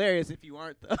be as hilarious if you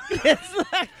aren't, though.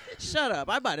 It's like, shut up.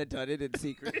 I might have done it in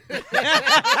secret.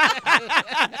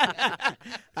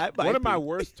 One of my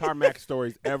worst tarmac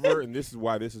stories ever, and this is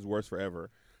why this is worse forever.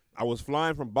 I was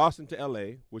flying from Boston to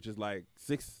LA, which is like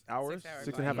 6 hours, 6 hours,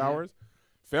 6.5 yeah. hours.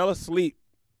 Fell asleep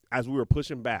as we were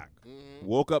pushing back. Mm-hmm.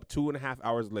 Woke up 2.5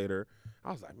 hours later.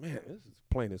 I was like, man, this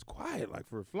plane is quiet, like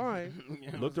for flying.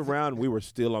 Looked around, we were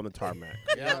still on the tarmac.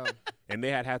 Yeah. And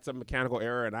they had some mechanical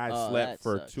error, and I Oh, slept that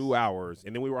for sucks. 2 hours.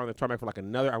 And then we were on the tarmac for like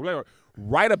another hour. We were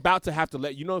right about to have to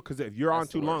let you know, because if you're on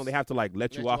That's too the long, worst. they have to like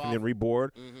let you you off and then off. reboard.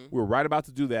 Mhm. We were right about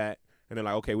to do that, and they're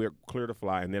like, okay, we're clear to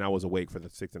fly. And then I was awake for the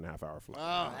 6.5 hour flight.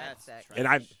 Oh, That's that.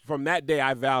 And from that day,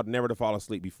 I vowed never to fall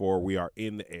asleep before we are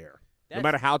in the air, no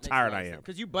matter how tired I am.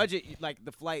 Because you budget like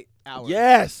the flight hours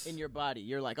Yes. in your body.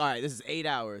 You're like, all right, this is 8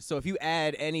 hours. So if you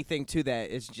add anything to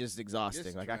that, it's just exhausting.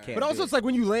 It's Like I trash. can't. But also, do it's like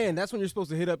when you land, that's when you're supposed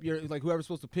to hit up your like whoever's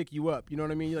supposed to pick you up. You know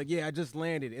what I mean? You're like, yeah, I just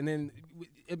landed, and then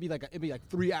it'd be like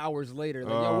 3 hours later.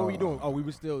 Like, yo, what were you doing? Oh, we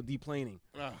were still deplaning.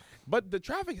 But the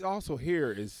traffic also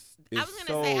here is I was gonna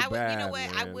so say, bad, you know what?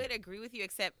 I man. would agree with you,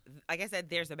 except like I said,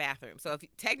 there's a bathroom. So if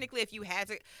technically, if you had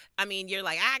to, I mean, you're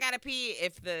like, I gotta pee.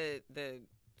 If the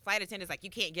flight attendant's like,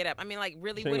 you can't get up. I mean, like,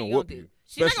 really, She what ain't are you gonna gonna whoop do? you.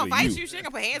 She's not gonna Especially fight you. you. She ain't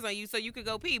gonna put hands on you so you could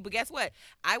go pee. But guess what?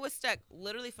 I was stuck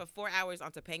literally for 4 hours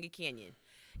on Topanga Canyon.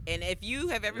 And if you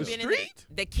have ever The been street?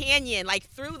 in the canyon, like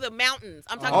through the mountains,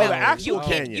 I'm talking Oh, about the actual you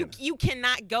can't- canyon. You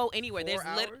cannot go anywhere. 4 There's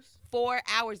hours? 4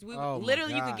 hours. We Oh, my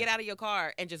literally you could God. get out of your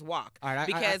car and just walk All right,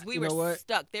 because we you were know what?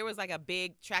 stuck. There was like a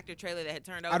big tractor trailer that had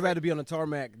turned over. I'd rather be on the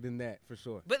tarmac than that for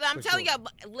sure. But I'm For telling sure.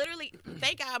 you, literally,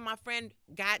 thank God my friend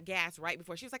got gas right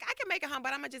before. She was like, I can make it home,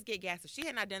 but I'm going to just get gas. If she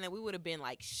had not done that, we would have been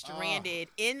like stranded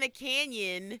in the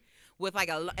canyon with like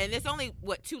and it's only,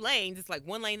 2 lanes. It's like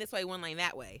 1 lane this way, 1 lane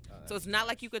that way. So it's not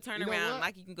like you could turn You know around, what?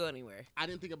 like you can go anywhere. I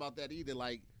didn't think about that either.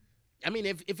 Like, I mean,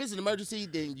 if it's an emergency,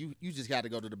 then you just got to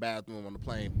go to the bathroom on the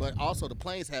plane. But also, the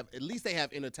planes at least they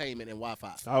have entertainment and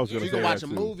Wi-Fi. I was So gonna you say can watch that a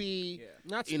too. movie.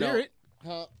 Not You know, Spirit.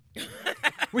 Huh?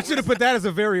 We should have put that as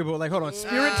a variable. Like, hold on,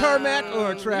 Spirit tarmac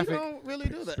or We traffic? don't really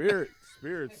do that.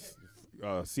 Spirits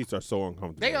seats are so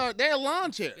uncomfortable. They're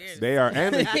lawn chairs. They are,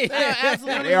 and They are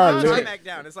absolutely They are lawn lit. chairs. back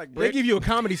down. It's like They brick. give you a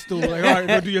comedy stool. Like, all right,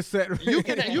 go do your set. You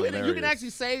can Hilarious.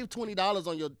 actually save $20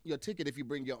 on your ticket if you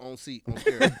bring your own seat on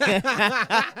Spirit. Like,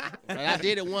 I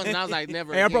did it once and I was like,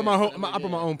 never. Hey, I brought again. my I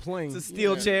brought my own plane. It's a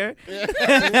steel chair.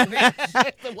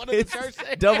 What did the church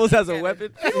say? Doubles as a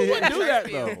weapon. people wouldn't do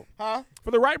that though. Huh?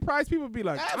 For the right price, people would be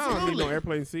like, I don't need Absolutely. no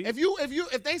airplane seat.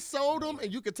 If they sold them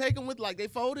and you could take them with like they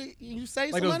folded, you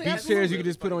save Like some those money. beach chairs you can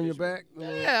just put on your back.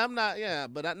 Yeah, I'm not. Yeah,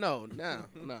 but I'm not.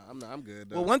 I'm good.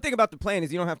 Though. Well, one thing about the plane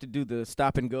is you don't have to do the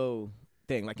stop and go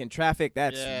thing. Like in traffic,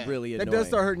 that's really annoying. That does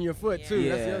start hurting your foot too.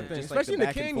 Yeah. That's the other thing. Just like Especially the in the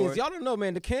back and canyons. forth. Y'all don't know,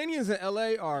 man. The canyons in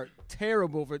LA are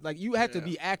terrible for you have to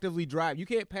be actively driving. You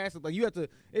can't pass it. Like you have to.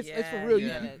 It's for real.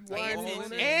 Yeah. You Pay wind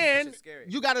attention. in. And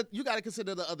you gotta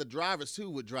consider the other drivers too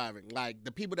with driving. Like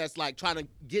the people that's like trying to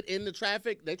get in the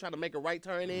traffic, they trying to make a right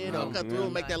turn in or cut through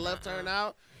and make that left turn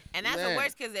out. And that's Man. the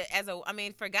worst because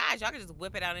for guys, y'all can just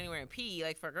whip it out anywhere and pee.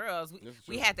 Like for girls,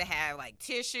 we had to have like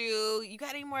tissue. You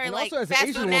got any more And like also as an fast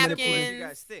Asian food woman, What do you napkins?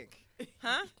 guys think?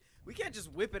 Huh? We can't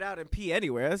just whip it out and pee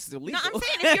anywhere. That's illegal. No, I'm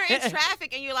saying if you're in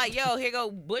traffic and you're like, yo, here go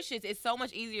bushes, it's so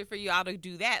much easier for you all to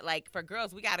do that. Like for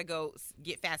girls, we gotta go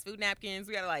get fast food napkins.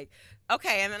 We gotta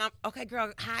okay, and then okay,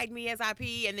 girl, hide me as I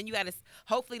pee, and then you gotta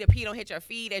hopefully the pee don't hit your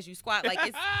feet as you squat. Like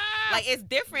it's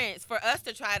different for us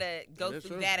to try to go That's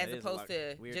through true. that That as is a opposed lot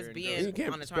to weirder just and being You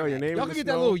can't on the spell your tarmac. name. Y'all in can the get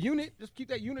that snow. little unit. Just keep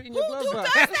that unit in your glove Who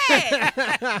box. does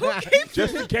that?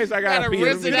 Just in case I got to Gotta pee.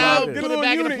 rinse it Let out, me put grab it Little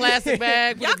back in a unit. plastic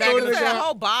bag, put Y'all it back can in use the a car.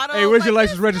 whole bottle. Hey, where's your like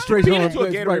license this? registration? Peeing on into a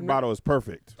this Gatorade right now? bottle is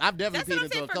perfect. I've That's definitely what peed I'm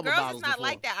into saying. a For couple girls, bottles it's not before.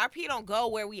 like that. Our pee don't go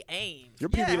where we aim. Your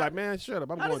pee be Yeah. like, man, shut up.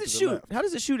 I'm How going does to it the shoot? left. How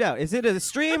does it shoot out? Is it a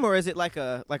stream or is it like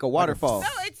a waterfall? No,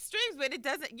 it's streams, but it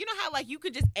doesn't. You know how like you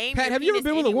could just aim. Pat, your have you ever penis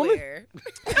been with a woman? anywhere.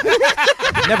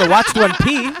 Never watched one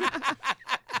pee.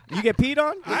 You get peed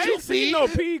on? I ain't seen no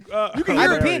pee. You can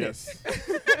hear a penis.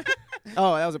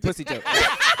 Oh, that was a pussy joke.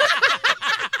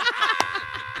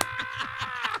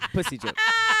 Pussy joke.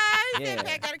 He said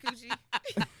Pat got a coochie.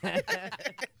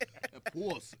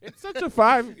 Puss. It's such a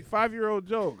five-year-old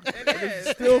joke. It is.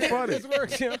 Still funny. This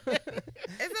works, you know?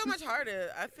 It's so much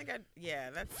harder. I think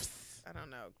that's. I don't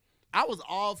know. I was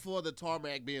all for the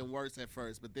tarmac being worse at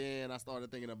first, but then I started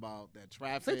thinking about that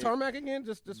traffic. Say tarmac again,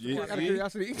 just Yeah, out of see?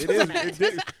 curiosity. It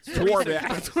is. Toward I that.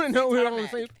 just want to know we're on the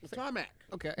same. Tarmac.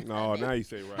 Okay. No, now you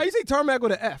say it How you right. say tarmac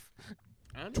with an F?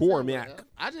 I understand Tarmac. what that-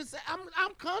 I just say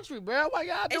I'm country, bro. Why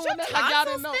y'all Is doing your that like y'all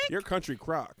didn't know? tonsils thick? You're country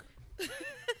crock.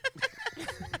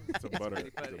 It's a butter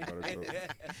joke.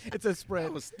 It's a spread.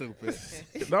 That was stupid.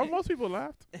 No, most people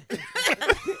laughed.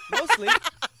 Mostly.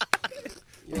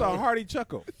 It was a hearty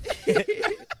chuckle.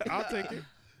 I'll take it.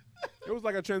 It was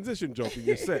like a transition joke in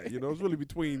your set. You know, it was really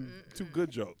between two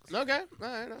good jokes. Okay, all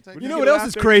right, I'll take Would it. You you know get what else laughed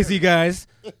is at? crazy, guys?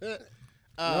 Nope,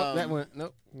 Um, that one.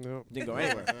 Nope. No. Didn't go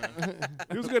anywhere.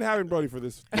 It was good having Brody for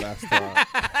this last time.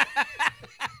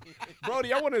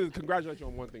 Brody, I wanted to congratulate you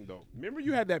on one thing, though. Remember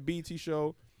you had that BET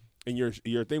show and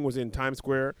your thing was in Times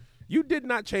Square? You did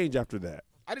not change after that.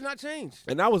 I did not change.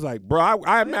 And I was like, bro,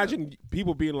 I imagine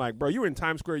people being like, bro, you were in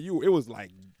Times Square. It was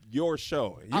like your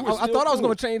show. You I were thought still I was cool.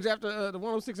 going to change after the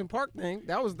 106 in Park thing.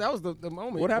 That was the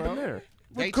moment. What happened bro. there?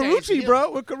 They With changed Karuchi, him.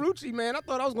 bro. With Karuchi, man. I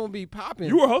thought I was going to be popping.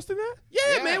 You were hosting that?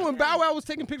 Yeah, man. When Bow Wow was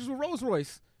taking pictures with Rolls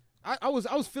Royce, I was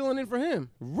filling in for him.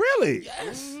 Really?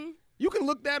 Yes. You can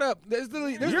look that up. There's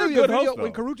literally You're a a good video host,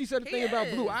 when though. Karuchi said the thing about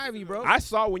Blue Ivy, bro. I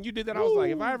saw when you did that. I was like,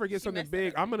 if I ever get She something messed big,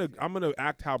 it up. I'm gonna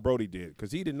act how Brody did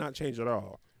because he did not change at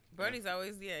all. Brody's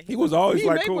always He was always Me and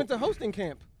like Meg cool. went to hosting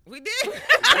camp. We did.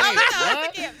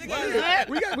 What is that?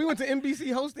 We went to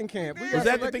NBC hosting camp. We Was got that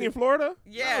the selected. thing in Florida?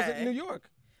 Yeah. No, it was in New York.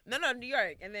 No, New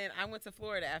York, and then I went to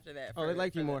Florida after that. Oh, they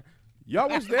like you more. Y'all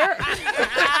was there.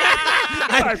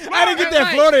 I didn't get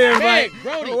that Florida invite. Hey,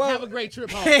 Brody, Well, have a great trip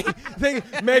home. Hey,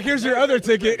 Meg, here's your other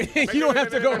ticket. You don't have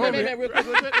to go home. Wait, real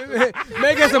quick, real quick.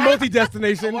 Meg has a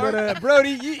multi-destination, but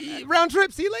Brody, round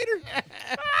trip. See you later.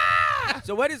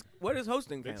 So what is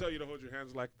hosting? They count? tell you to hold your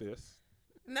hands like this.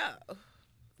 No.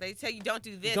 They tell you don't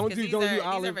do this. Don't 'cause do- these don't are, do these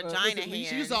olive, are vagina listen, hands.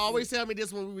 She used to always tell me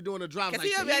this when we were doing the drop. Because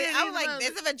I was like, this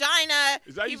is a vagina.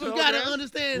 Is that you People hold gotta hands?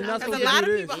 understand. You're not Because a supposed to lot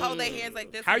do of this. people hold their hands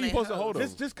like this. How when you they supposed to host. hold them?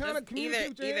 Just kind of Just communicate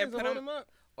with your either hands and put hold them- them up.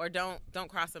 Or don't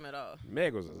cross them at all.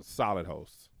 Meg was a solid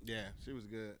host. Yeah, she was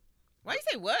good. Why you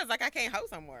say was? Like I can't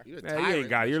host no more. You a Man, you tyrant. ain't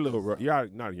got it. You're a little. You're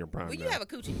not in your prime. Well, you now. have a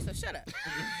coochie, so shut up.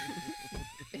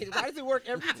 Why does it work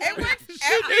every time? It works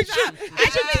every time. I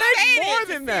should take more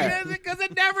than that. Because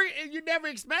you never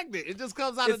expect it. It just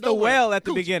comes out It's of the nowhere. well at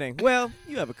the beginning. Well,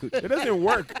 you have a coochie. It doesn't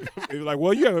work. It's like,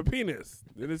 well, you have a penis.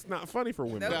 Then it's not funny for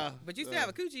women. No, Yeah. but you still have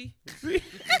a coochie.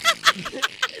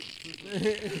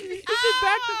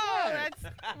 Oh, That's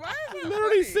why is it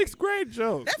Literally funny? 6th grade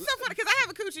joke. That's so funny because I have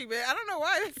a coochie, man. I don't know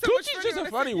why. That's so much Coochie's funnier just when a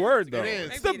I funny say word, though. It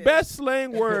is. It's Maybe the it best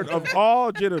slang word of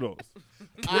all genitals.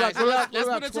 All right, so let's what put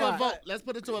about it to a twat? vote. Let's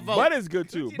put it to a vote. Butt is good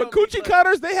too. Coochie But don't be coochie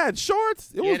cutters, they had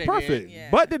shorts. It Yeah, was they perfect. did. Yeah.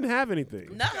 Butt didn't have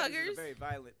anything. Nut huggers. Very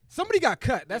violent. Somebody got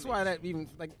cut. That's why that even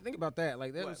think about that.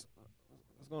 Like that was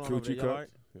what's going on over Coochie there, y'all?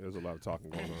 cuts. There's a lot of talking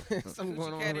going on. Something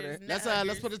going on over there. Cutters, nut Let's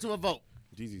huggers. put it to a vote.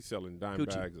 Jeezy's selling dime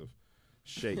Coochie. bags of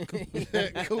Shake.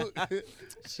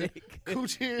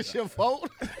 Coochie is your vote.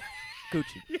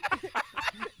 Coochie.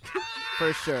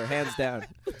 For sure, hands down.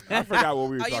 I forgot what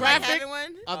we were Oh, you talking like about. having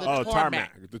one? Of the Oh,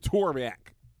 tarmac. tarmac. The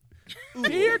tarmac.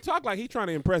 He here talk like he trying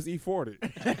to impress E40.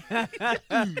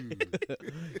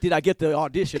 Did I get the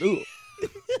audition? Ooh.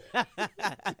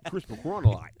 Chris McCorn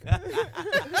like.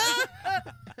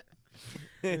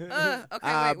 Okay,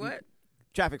 wait, what?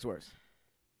 Traffic's worse.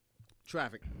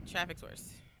 Traffic. Traffic's worse.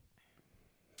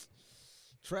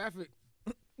 Traffic.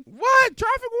 What?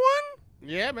 Traffic one?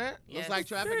 Yeah, man. Yes. Looks like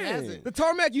traffic has it. The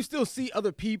tarmac, you still see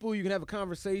other people. You can have a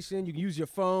conversation. You can use your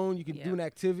phone. You can Yeah. do an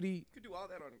activity. You could do all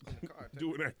that on the car.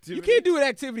 Do an activity. You can't do an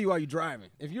activity while you're driving.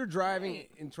 If you're driving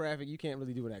in traffic, you can't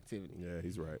really do an activity. Yeah,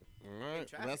 he's right. All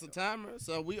right, well, that's a timer.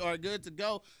 So we are good to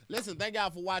go. Listen, thank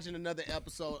y'all for watching another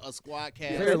episode of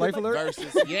Squadcast. Is there a life alert?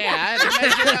 Versus, yeah, I had to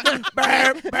make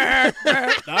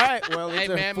sure. All right, well, Hey it's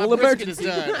a man, my full brisket is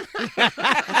emergency. done.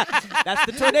 That's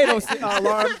the tornado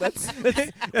alarm. That's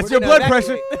That's your blood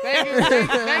pressure. Thank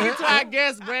you to our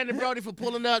guest Brandon Brody for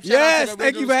pulling up. Shout out Yes, to the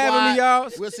thank you original for having me, squad.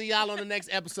 y'all. We'll see y'all on the next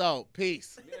episode.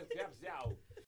 Peace. Yes, yes, y'all.